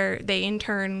 and they in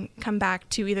turn come back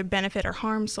to either benefit or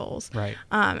harm souls. Right.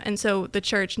 And so the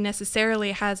church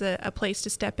necessarily has a place to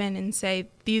step in and say,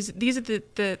 these are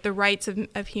the rights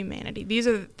of humanity.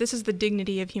 This is the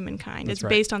dignity of humankind. It's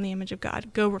based on the image of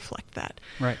God. Go reflect that.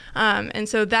 Right. And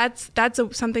so that's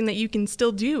something that you can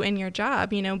still do in your job,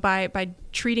 by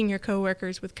treating your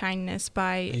coworkers with kindness,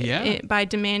 by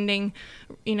demanding,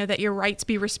 that your rights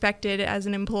be respected as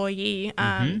an employee,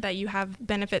 that you have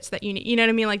benefits that you need. You know what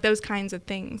I mean? Like those kinds of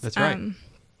things. That's right.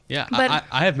 But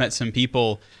I have met some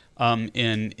people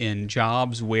in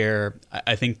jobs where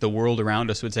I think the world around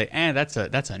us would say, that's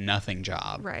a nothing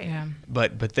job. Right. Yeah.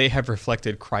 But they have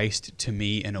reflected Christ to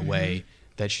me in a way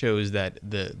that shows that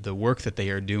the work that they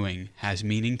are doing has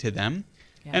meaning to them.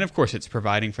 Yeah. And of course, it's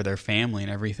providing for their family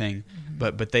and everything,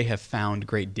 but they have found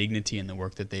great dignity in the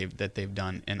work that they've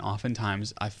done. And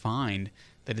oftentimes, I find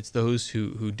that it's those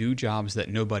who do jobs that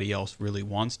nobody else really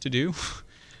wants to do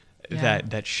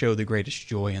that show the greatest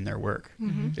joy in their work.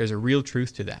 There's a real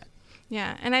truth to that.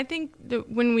 Yeah, and I think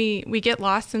that when we get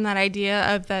lost in that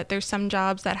idea of that there's some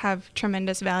jobs that have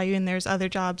tremendous value and there's other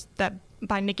jobs that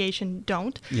by negation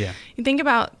don't. Yeah. You think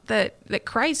about that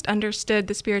Christ understood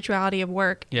the spirituality of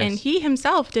work, yes. and he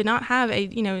himself did not have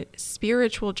a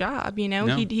spiritual job. No.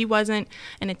 He wasn't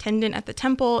an attendant at the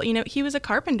temple. He was a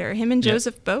carpenter. Him and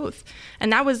Joseph both,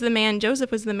 and that was the man.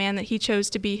 Joseph was the man that he chose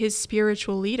to be his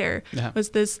spiritual leader. Yeah. Was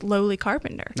this lowly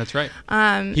carpenter? That's right.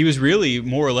 He was really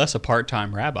more or less a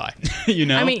part-time rabbi.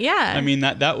 I mean, yeah. I mean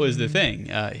that was the thing.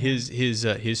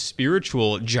 His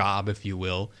spiritual job, if you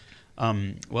will.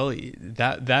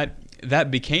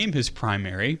 That became his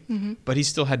primary, but he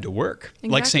still had to work. Exactly.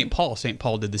 Like St. Paul. St.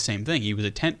 Paul did the same thing. He was a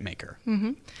tent maker.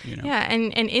 Yeah,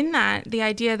 and in that, the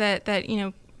idea that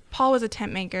Paul was a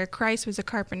tent maker, Christ was a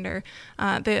carpenter,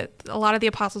 a lot of the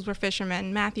apostles were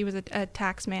fishermen, Matthew was a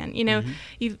tax man.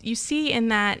 You see in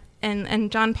that,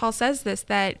 and John Paul says this,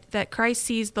 that Christ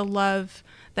sees the love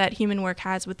that human work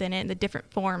has within it and the different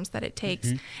forms that it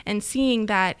takes, and seeing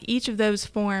that each of those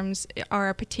forms are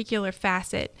a particular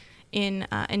facet in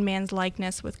man's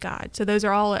likeness with God. So those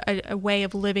are all a way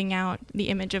of living out the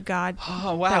image of God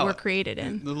that we're created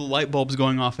in. The light bulb's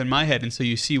going off in my head, and so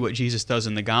you see what Jesus does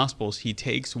in the Gospels. He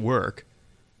takes work,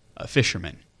 a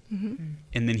fisherman, and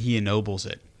then he ennobles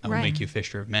it. I will make you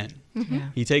fisher of men. Yeah.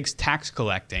 He takes tax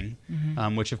collecting,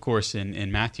 which, of course,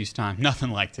 in Matthew's time, nothing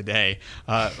like today,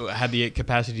 had the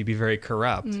capacity to be very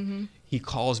corrupt. He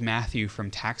calls Matthew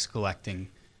from tax collecting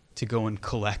to go and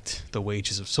collect the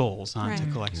wages of souls, to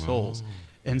collect souls.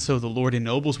 And so the Lord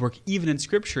ennobles work. Even in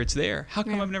Scripture, it's there. How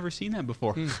come I've never seen that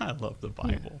before? I love the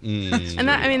Bible. And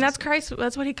that's Christ.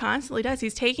 That's what he constantly does.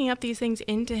 He's taking up these things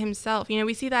into himself.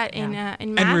 We see that in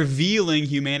Matthew. And revealing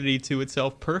humanity to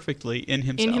itself perfectly in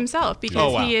himself. In himself,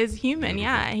 because he is human.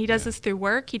 Yeah, and he does this through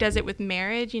work. He does it with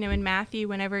marriage. In Matthew,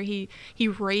 whenever he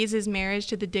raises marriage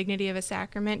to the dignity of a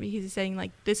sacrament, he's saying, like,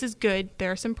 this is good.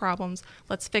 There are some problems.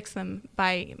 Let's fix them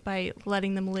by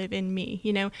letting them live in me.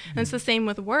 And it's the same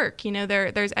with work.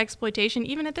 There's exploitation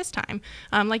even at this time,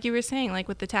 like you were saying, like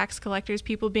with the tax collectors,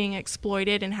 people being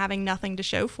exploited and having nothing to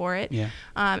show for it.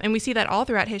 And we see that all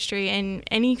throughout history, and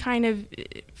any kind of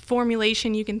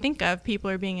formulation you can think of, people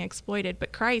are being exploited.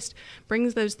 But Christ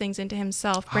brings those things into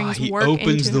himself, brings work into himself. He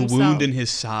opens the wound in his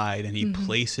side, and he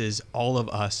places all of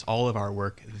us, all of our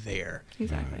work there.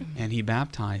 Exactly. And he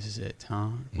baptizes it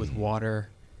with water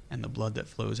and the blood that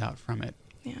flows out from it.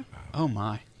 Yeah. Oh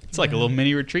my. It's like a little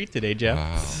mini retreat today, Jeff.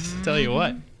 Wow. Tell you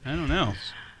what, I don't know.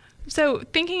 So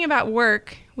thinking about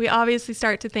work, we obviously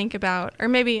start to think about, or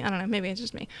maybe, I don't know, maybe it's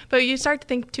just me, but you start to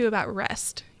think too about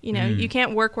rest. You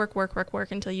can't work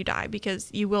until you die,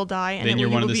 because you will die, and then you're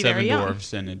one of the seven young.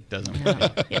 dwarfs, and it doesn't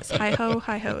work. Yes, hi ho,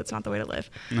 it's not the way to live.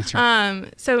 That's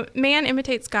right. So man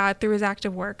imitates God through his act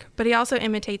of work, but he also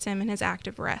imitates him in his act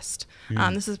of rest.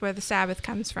 This is where the Sabbath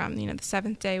comes from. The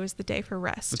seventh day was the day for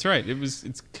rest. That's right.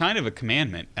 It's kind of a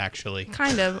commandment, actually.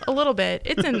 Kind of, a little bit.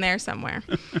 It's in there somewhere.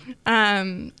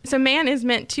 So man is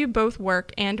meant to both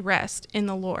work and rest in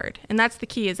the Lord, and that's the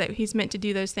key, is that he's meant to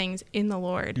do those things in the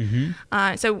Lord.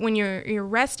 So when you're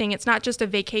resting, it's not just a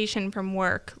vacation from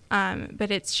work,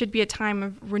 but it should be a time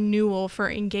of renewal for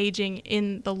engaging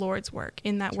in the Lord's work,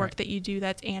 in that work that you do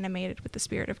that's animated with the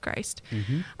Spirit of Christ.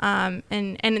 And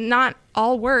not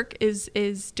all work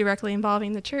is directly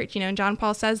involving the church. And John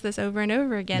Paul says this over and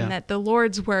over again, that the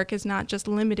Lord's work is not just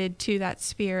limited to that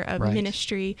sphere of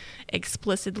ministry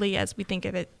explicitly as we think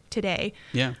of it today.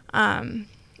 Yeah.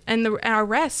 And our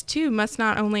rest, too, must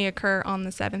not only occur on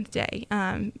the seventh day.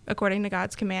 According to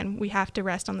God's command, we have to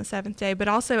rest on the seventh day, but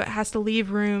also it has to leave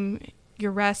room,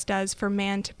 your rest does, for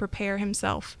man to prepare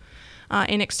himself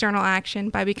in external action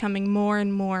by becoming more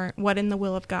and more what in the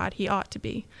will of God he ought to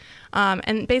be.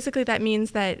 And basically that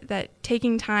means that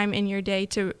taking time in your day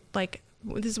to, like,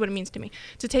 this is what it means to me,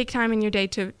 to take time in your day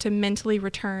to mentally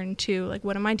return to, like,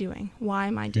 what am I doing? Why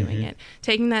am I doing it?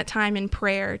 Taking that time in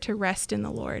prayer to rest in the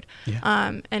Lord.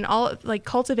 And all, like,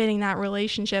 cultivating that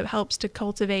relationship helps to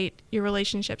cultivate your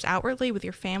relationships outwardly with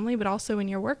your family, but also in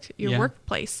your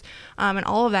workplace. And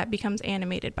all of that becomes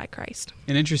animated by Christ.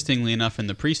 And interestingly enough, in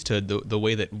the priesthood, the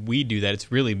way that we do that,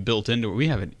 it's really built into, we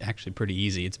have it actually pretty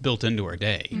easy. It's built into our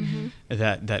day.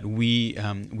 That we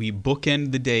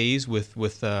bookend the days with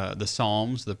the Psalms,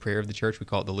 the prayer of the church. We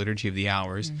call it the Liturgy of the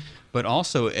Hours. But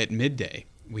also at midday,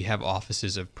 we have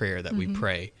offices of prayer that we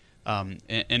pray.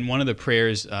 And one of the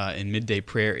prayers in midday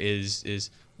prayer is,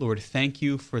 Lord, thank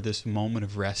you for this moment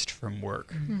of rest from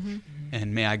work.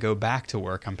 And may I go back to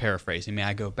work, I'm paraphrasing, may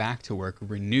I go back to work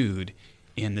renewed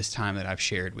in this time that I've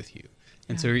shared with you.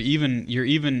 And so you're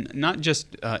even not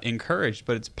just encouraged,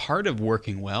 but it's part of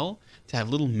working well to have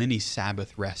little mini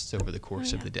Sabbath rests over the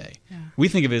course of the day. Yeah. We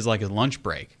think of it as like a lunch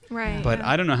break. Right. But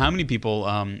I don't know how many people,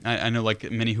 I know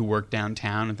like many who work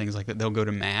downtown and things like that, they'll go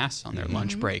to Mass on their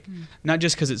lunch break. Not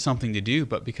just because it's something to do,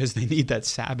 but because they need that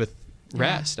Sabbath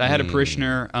rest. I had a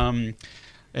parishioner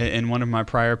in one of my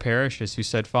prior parishes who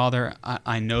said, Father,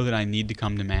 I know that I need to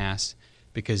come to Mass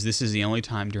because this is the only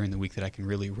time during the week that I can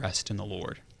really rest in the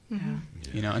Lord.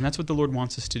 You know, and that's what the Lord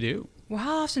wants us to do. Well,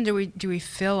 how often do we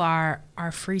fill our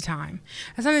free time?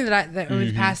 That's something that over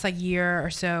the past like year or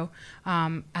so,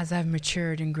 as I've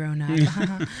matured and grown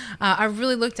up, I've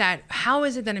really looked at how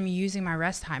is it that I'm using my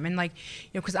rest time, and like,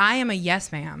 you know, because I am a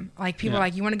yes ma'am. Like people are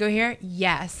like, you want to go here?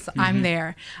 Yes, I'm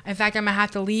there. In fact, I'm gonna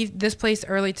have to leave this place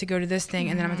early to go to this thing,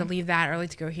 and then I'm gonna leave that early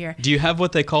to go here. Do you have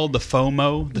what they call the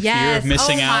FOMO, the fear of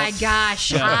missing out? Oh my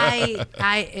gosh,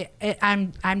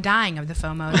 I'm dying of the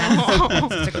FOMO.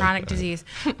 It's a chronic disease,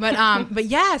 but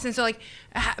yes, and so like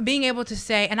being able to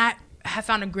say, and I have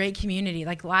found a great community.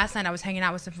 Like last night I was hanging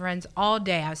out with some friends all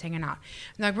day. I was hanging out.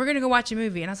 And they're like, we're going to go watch a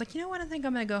movie. And I was like, you know what? I think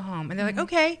I'm going to go home. And they're like,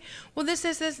 okay, well,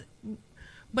 this.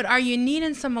 But are you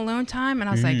needing some alone time? And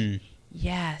I was like,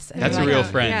 yes. And that's a like, real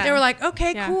friend. Yeah. They were like,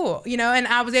 okay, cool. You know, and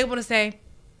I was able to say,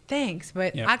 thanks,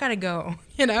 but I got to go,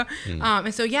 you know?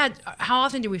 And so, how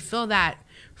often do we fill that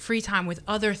free time with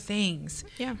other things,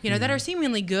 you know, that are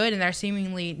seemingly good and that are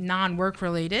seemingly non-work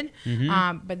related,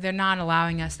 but they're not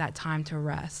allowing us that time to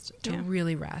rest, to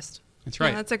really rest. That's right.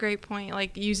 Yeah, that's a great point.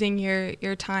 Like using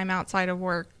your time outside of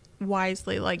work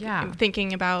wisely, like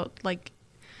thinking about like,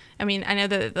 I mean, I know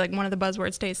that like one of the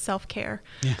buzzwords today is self-care,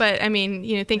 but I mean,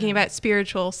 you know, thinking about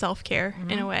spiritual self-care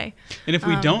in a way. And if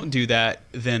we don't do that,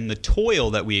 then the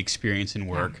toil that we experience in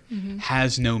work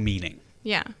has no meaning.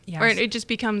 Yeah. Yes. Or it just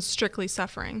becomes strictly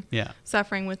suffering. Yeah.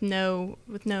 Suffering with no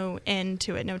end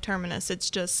to it, no terminus. It's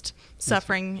just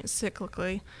suffering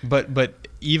cyclically. But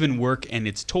even work and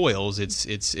its toils,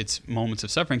 it's moments of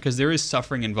suffering, because there is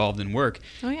suffering involved in work.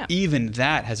 Oh yeah. Even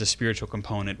that has a spiritual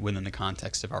component within the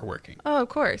context of our working. Oh, of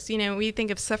course. You know, we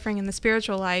think of suffering in the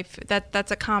spiritual life.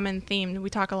 That's a common theme. We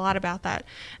talk a lot about that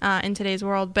in today's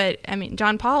world. But I mean,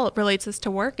 John Paul relates this to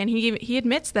work, and he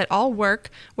admits that all work,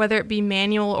 whether it be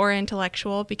manual or intellectual,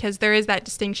 because there is that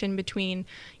distinction between,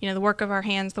 you know, the work of our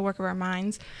hands, the work of our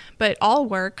minds, but all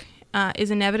work is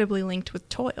inevitably linked with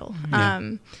toil.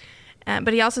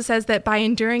 But he also says that by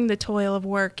enduring the toil of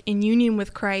work in union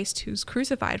with Christ, who's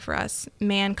crucified for us,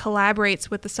 man collaborates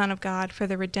with the Son of God for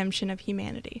the redemption of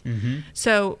humanity.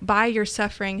 So by your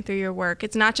suffering through your work,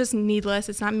 it's not just needless,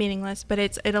 it's not meaningless, but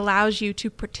it allows you to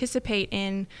participate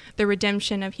in the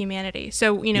redemption of humanity.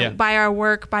 So, you know, by our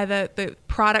work, by the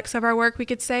products of our work, we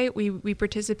could say, we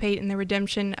participate in the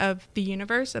redemption of the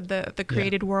universe, of the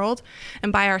created world.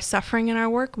 And by our suffering in our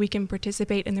work, we can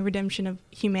participate in the redemption of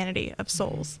humanity, of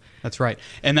souls. That's right.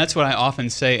 And that's what I often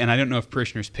say, and I don't know if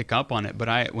parishioners pick up on it, but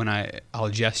I'll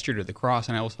gesture to the cross,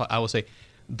 and I will say,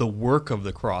 the work of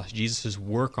the cross, Jesus'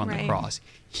 work on the cross.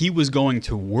 He was going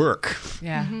to work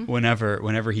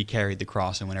whenever he carried the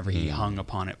cross and whenever he hung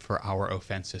upon it for our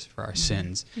offenses, for our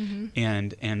sins.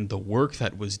 And the work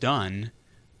that was done,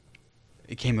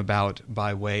 it came about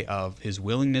by way of his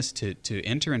willingness to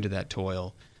enter into that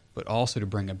toil, but also to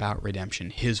bring about redemption.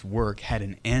 His work had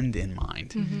an end in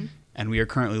mind. And we are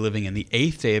currently living in the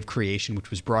 8th day of creation, which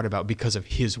was brought about because of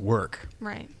his work.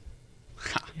 Right.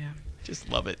 Just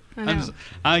love it.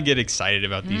 I get excited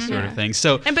about these sort of things.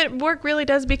 So, but work really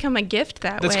does become a gift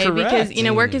that that's way, correct. because you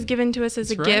know work is given to us as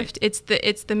that's a gift.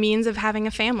 It's the means of having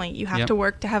a family. You have to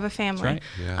work to have a family.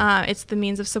 That's right. It's the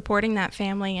means of supporting that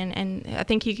family, and I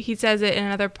think he says it in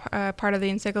another part of the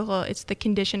encyclical. It's the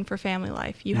condition for family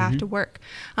life. You have to work,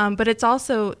 but it's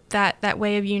also that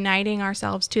way of uniting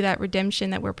ourselves to that redemption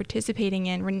that we're participating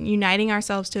in. We're uniting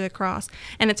ourselves to the cross,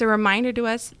 and it's a reminder to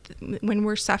us when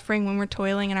we're suffering, when we're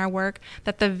toiling in our work,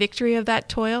 that the victory of that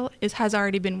toil has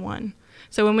already been won.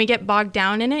 So when we get bogged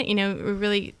down in it, you know,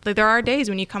 really, like, there are days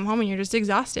when you come home and you're just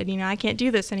exhausted. You know, I can't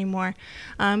do this anymore.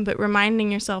 But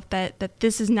reminding yourself that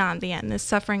this is not the end. This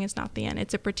suffering is not the end.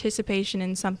 It's a participation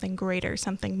in something greater,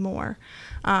 something more.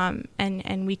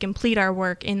 And we complete our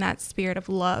work in that spirit of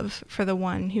love for the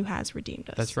one who has redeemed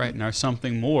us. That's right. And our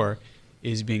something more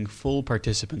is being full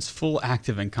participants, full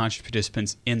active and conscious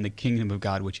participants in the kingdom of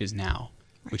God, which is now,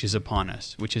 which is upon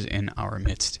us, which is in our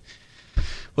midst.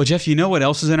 Well, Jeff, you know what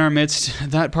else is in our midst?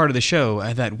 That part of the show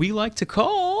that we like to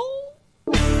call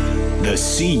the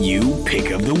CU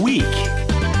Pick of the Week.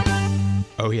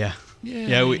 Oh, yeah.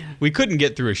 Yeah, we couldn't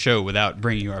get through a show without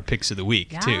bringing you our picks of the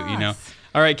week, too, you know.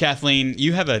 All right, Kathleen,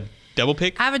 you have a double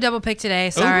pick? I have a double pick today.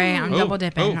 Sorry, I'm double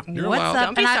dipping. You're What's allowed. up?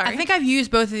 Don't be And sorry. I think I've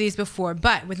used both of these before,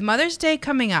 but with Mother's Day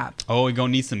coming up, We're going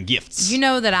to need some gifts. you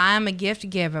know that I am a gift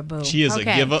giver, boo. She is a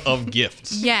giver of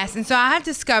gifts. Yes, and so I have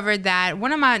discovered that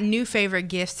one of my new favorite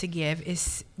gifts to give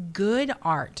is good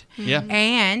art. Yeah.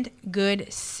 And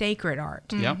good sacred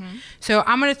art. Yep. So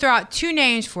I'm going to throw out two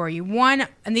names for you. One,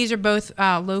 and these are both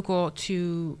local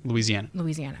to Louisiana.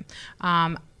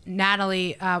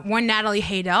 Natalie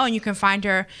Haydell, and you can find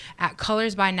her at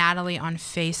Colors by Natalie on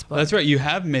Facebook. That's right. You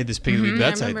have made this pick of the week.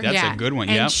 That's a good one.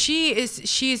 And Yeah.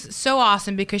 she's so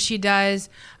awesome because she does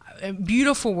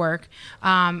beautiful work,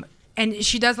 and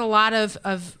she does a lot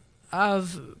of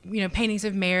paintings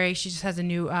of Mary. She just has a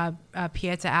new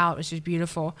Pieta out, which is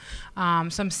beautiful.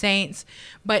 Some saints.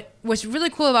 But what's really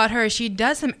cool about her is she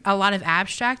does a lot of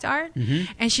abstract art.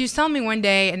 And she was telling me one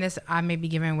day, and this I may be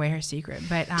giving away her secret,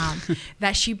 but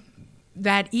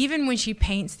that even when she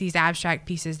paints these abstract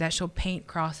pieces, that she'll paint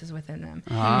crosses within them,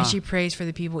 and she prays for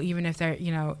the people, even if they're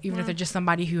if they're just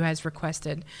somebody who has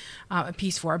requested a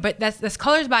piece for her. But that's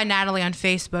Colors by Natalie on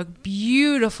Facebook.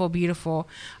 Beautiful, beautiful,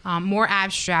 more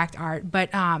abstract art. But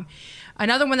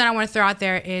another one that I want to throw out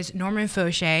there is Norman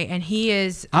Fauché, and he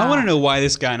is. I want to know why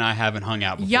this guy and I haven't hung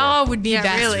out before. Y'all would be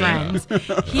best really. friends.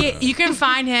 You can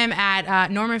find him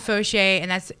at Norman Fauché, and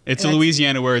that's a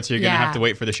Louisiana word, so you're going to have to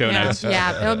wait for the show notes.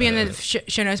 Yeah, it'll be in the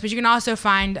show notes. But you can also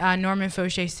find Norman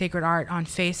Fauché's Sacred Art on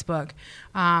Facebook.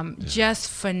 Just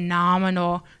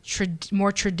phenomenal,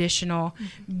 more traditional,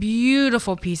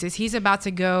 beautiful pieces. He's about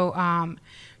to go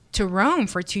to Rome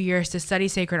for 2 years to study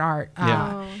sacred art.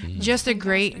 Just a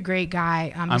great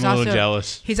guy. I'm a little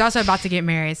jealous. He's also about to get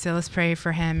married, so let's pray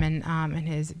for him and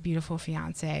his beautiful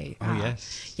fiance.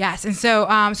 Yes. And so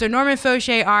Norman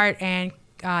Fauché art and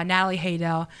Natalie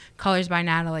Haydell, Colors by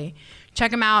Natalie.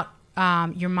 Check them out.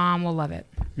 Your mom will love it.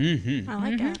 I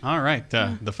like it. All right.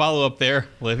 The follow-up there,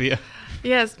 Olivia.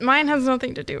 Yes, mine has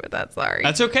nothing to do with that. Sorry.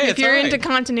 That's okay. If you're into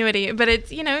continuity, but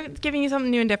it's it's giving you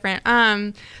something new and different.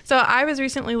 So I was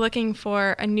recently looking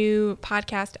for a new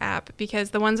podcast app because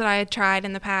the ones that I had tried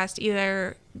in the past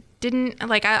either didn't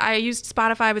like. I used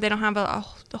Spotify, but they don't have a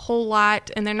whole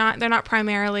lot, and they're not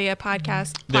primarily a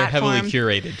podcast platform. They're heavily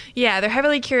curated. Yeah, they're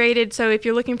heavily curated. So if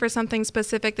you're looking for something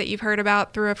specific that you've heard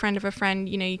about through a friend of a friend,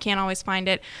 you can't always find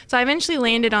it. So I eventually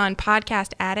landed on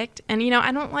Podcast Addict, and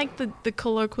I don't like the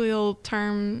colloquial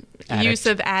term use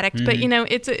of addict, but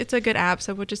it's a good app,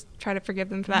 so we'll just try to forgive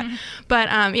them for that. But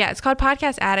it's called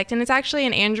Podcast Addict, and it's actually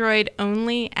an Android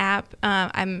only app.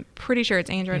 I'm pretty sure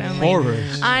it's Android only.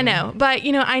 Horrors. I know, but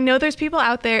I know there's people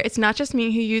out there. It's not just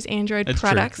me who use Android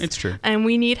products. It's true. And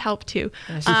we need help too.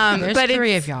 There's but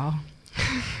three of y'all.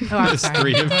 There's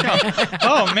three of y'all.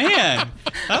 Oh man,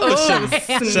 that was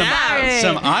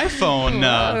some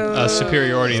iPhone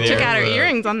superiority there. Took out our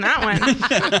earrings on that one.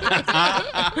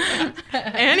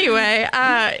 Anyway,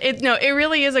 it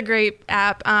really is a great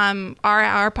app.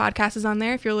 Our podcast is on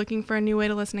there if you're looking for a new way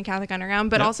to listen to Catholic Underground,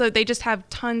 but also they just have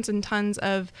tons and tons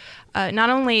of not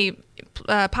only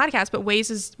podcasts, but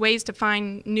ways to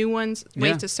find new ones,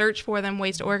 ways to search for them,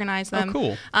 ways to organize them. Oh,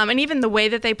 cool. And even the way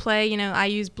that they play, I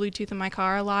use Bluetooth in my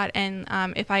car a lot, and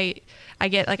if I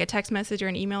get like a text message or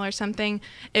an email or something,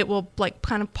 it will like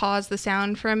kind of pause the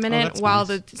sound for a minute while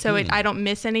nice. I don't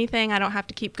miss anything. I don't have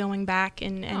to keep going back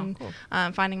and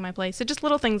finding my place. So just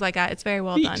little things like that. It's very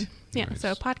well done. Yeah, nice.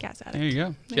 So Podcast Addict. There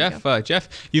you go.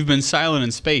 Jeff, you've been silent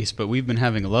in space, but we've been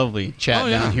having a lovely chat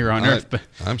down here on Earth. But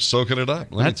I'm soaking it up.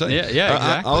 Let me tell you. Yeah,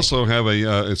 exactly. I also have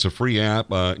it's a free app,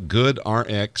 goodrx.com.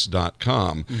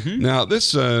 Now,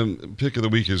 this pick of the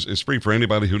week is free for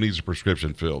anybody who needs a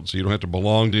prescription filled. So you don't have to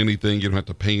belong to anything. You don't have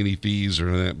to pay any fees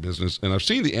or that business. And I've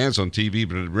seen the ads on TV,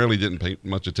 but I really didn't pay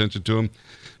much attention to them.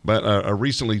 But I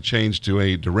recently changed to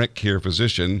a direct care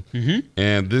physician,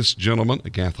 and this gentleman, a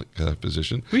Catholic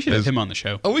physician, we should have him on the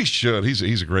show. Oh, we should.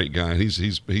 He's a great guy.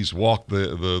 He's walked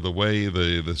the way,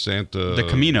 the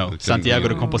Camino, Santiago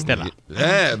de Compostela.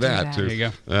 Yeah, that too. There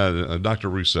you go. Dr.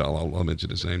 Roussel, I'll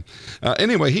mention his name.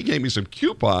 Anyway, he gave me some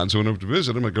coupons. So when I went to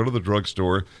visit him, I go to the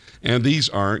drugstore, and these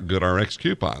aren't GoodRx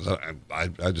coupons.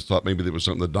 I just thought maybe there was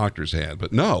something the doctors had,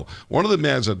 but no. One of the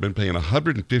meds I'd been paying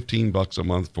 $115 a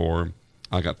month for,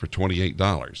 I got for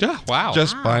 $28. Yeah, wow.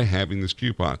 Just by having this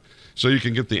coupon. So you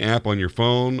can get the app on your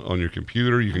phone, on your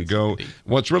computer. You can go.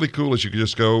 What's really cool is you can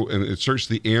just go and search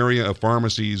the area of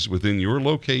pharmacies within your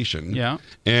location. Yeah.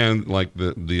 And like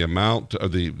the amount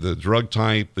of the drug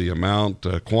type, the amount,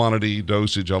 quantity,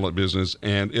 dosage, all that business,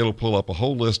 and it'll pull up a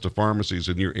whole list of pharmacies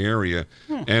in your area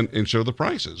and show the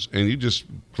prices. And you just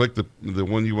click the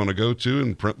one you want to go to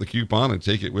and print the coupon and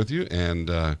take it with you, and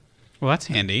Well, that's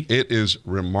handy. It is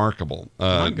remarkable.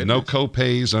 No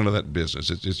co-pays, none of that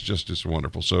business. It's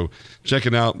wonderful. So check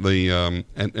it out.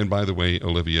 And by the way,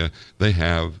 Olivia, they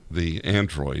have the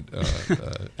Android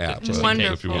app.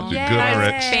 Wonderful. If you want to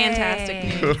GoodRx. Fantastic.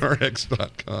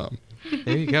 GoodRx.com.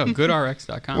 There you go.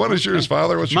 GoodRx.com. What is yours,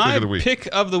 Father? What's your pick of the week? My pick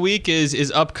of the week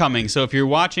is upcoming. So if you're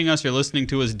watching us, you're listening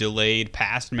to us delayed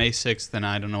past May 6th, then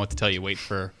I don't know what to tell you. Wait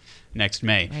for next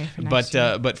May.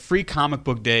 But Free Comic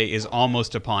Book Day is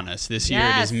almost upon us. This year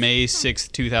it is May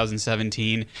 6th,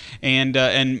 2017. And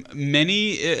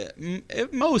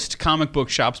most comic book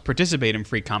shops participate in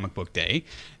Free Comic Book Day.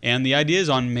 And the idea is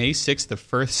on May 6th, the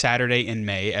first Saturday in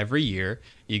May every year,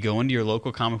 you go into your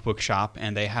local comic book shop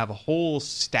and they have a whole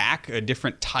stack of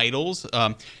different titles.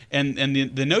 And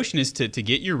the notion is to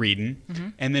get you reading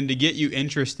and then to get you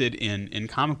interested in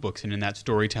comic books and in that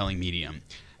storytelling medium.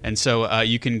 And so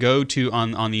you can go to,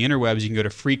 on the interwebs, you can go to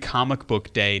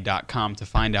freecomicbookday.com to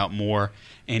find out more.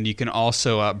 And you can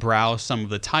also browse some of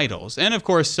the titles. And of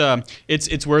course,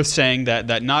 it's worth saying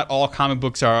that not all comic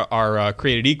books are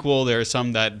created equal. There are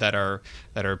some that are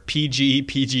PG,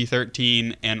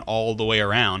 PG-13, and all the way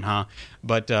around, huh?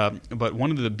 But one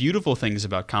of the beautiful things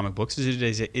about comic books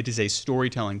is it is a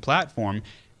storytelling platform.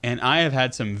 And I have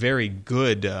had some very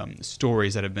good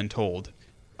stories that have been told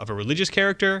of a religious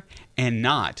character and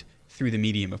not through the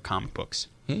medium of comic books.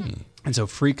 And so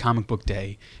Free Comic Book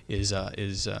Day is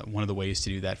one of the ways to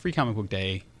do that.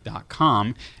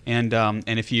 freecomicbookday.com. And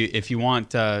if you want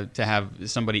to have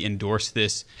somebody endorse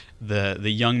this,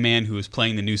 the young man who is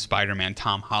playing the new Spider-Man,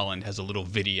 Tom Holland, has a little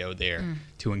video there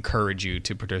to encourage you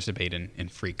to participate in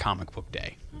Free Comic Book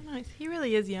Day. Oh, nice. He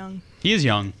really is young. He is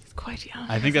young. He's quite young.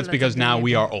 I think that's because now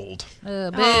we are old.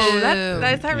 Is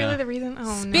that really the reason?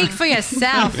 Oh, Speak for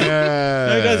yourself. No, he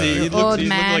does. He looks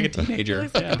man. like a teenager. He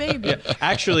looks like a baby. Yeah.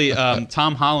 Actually,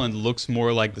 Tom Holland looks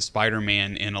more like the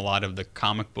Spider-Man in a lot of the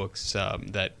comic books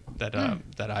that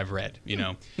I've read. You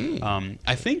know,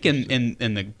 I think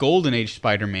in the Golden Age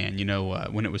Spider-Man, you know,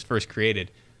 when it was first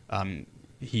created,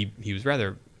 he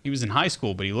was in high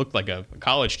school, but he looked like a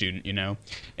college student, you know.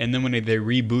 And then when they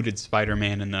rebooted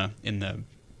Spider-Man in the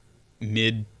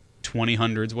mid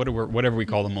 2000s, whatever we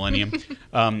call the millennium,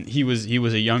 he was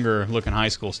a younger looking high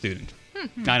school student.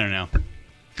 I don't know.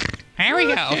 Here we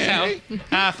go. So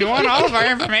if you want all of our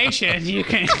information, you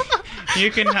can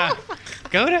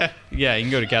go to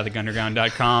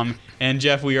CatholicUnderground.com. And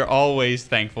Jeff, we are always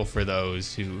thankful for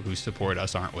those who support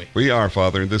us, aren't we? We are,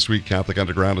 Father. And this week, Catholic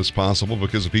Underground is possible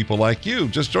because of people like you.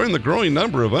 Just join the growing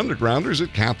number of undergrounders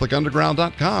at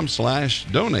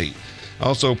CatholicUnderground.com/donate.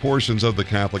 Also, portions of the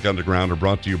Catholic Underground are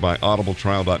brought to you by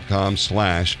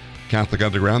audibletrial.com/Catholic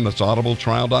Underground. That's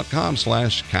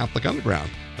audibletrial.com/Catholic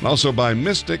Underground. And also by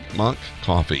Mystic Monk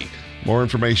Coffee. More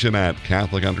information at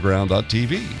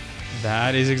CatholicUnderground.tv.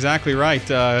 That is exactly right.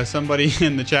 Somebody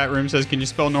in the chat room says, can you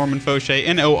spell Norman Faucheux?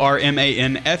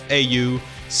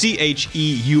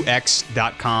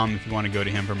 NormanFaucheux.com if you want to go to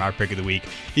him from our pick of the week.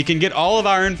 You can get all of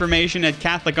our information at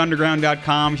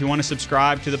CatholicUnderground.com. If you want to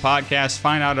subscribe to the podcast,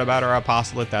 find out about our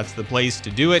apostolate, that's the place to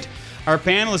do it. Our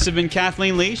panelists have been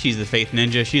Kathleen Lee. She's the Faith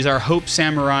Ninja. She's our Hope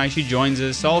Samurai. She joins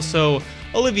us. Also,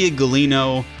 Olivia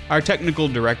Galino. Our technical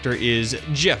director is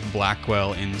Jeff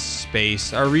Blackwell in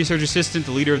space. Our research assistant,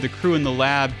 the leader of the crew in the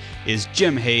lab, is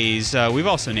Jim Hayes. We've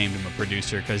also named him a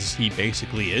producer because he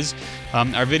basically is.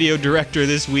 Our video director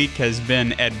this week has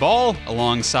been Ed Ball,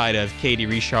 alongside of Katie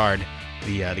Richard,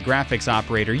 the graphics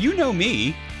operator. You know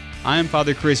me. I am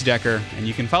Father Chris Decker, and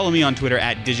you can follow me on Twitter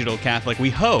at Digital Catholic.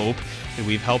 We hope that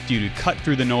we've helped you to cut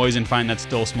through the noise and find that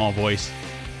still small voice.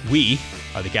 We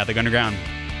are the Catholic Underground.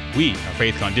 We are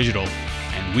Faith Gone Digital,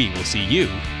 and we will see you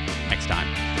next time.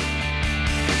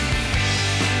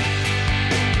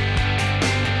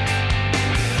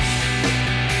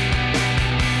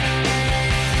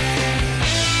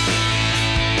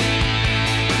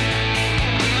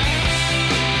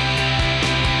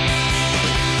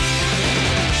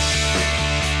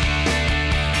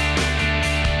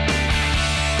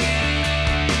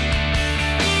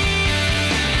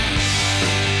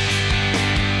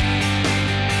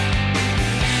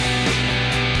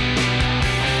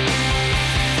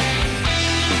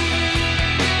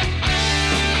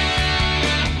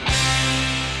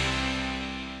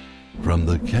 From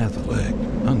the Catholic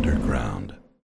Underground.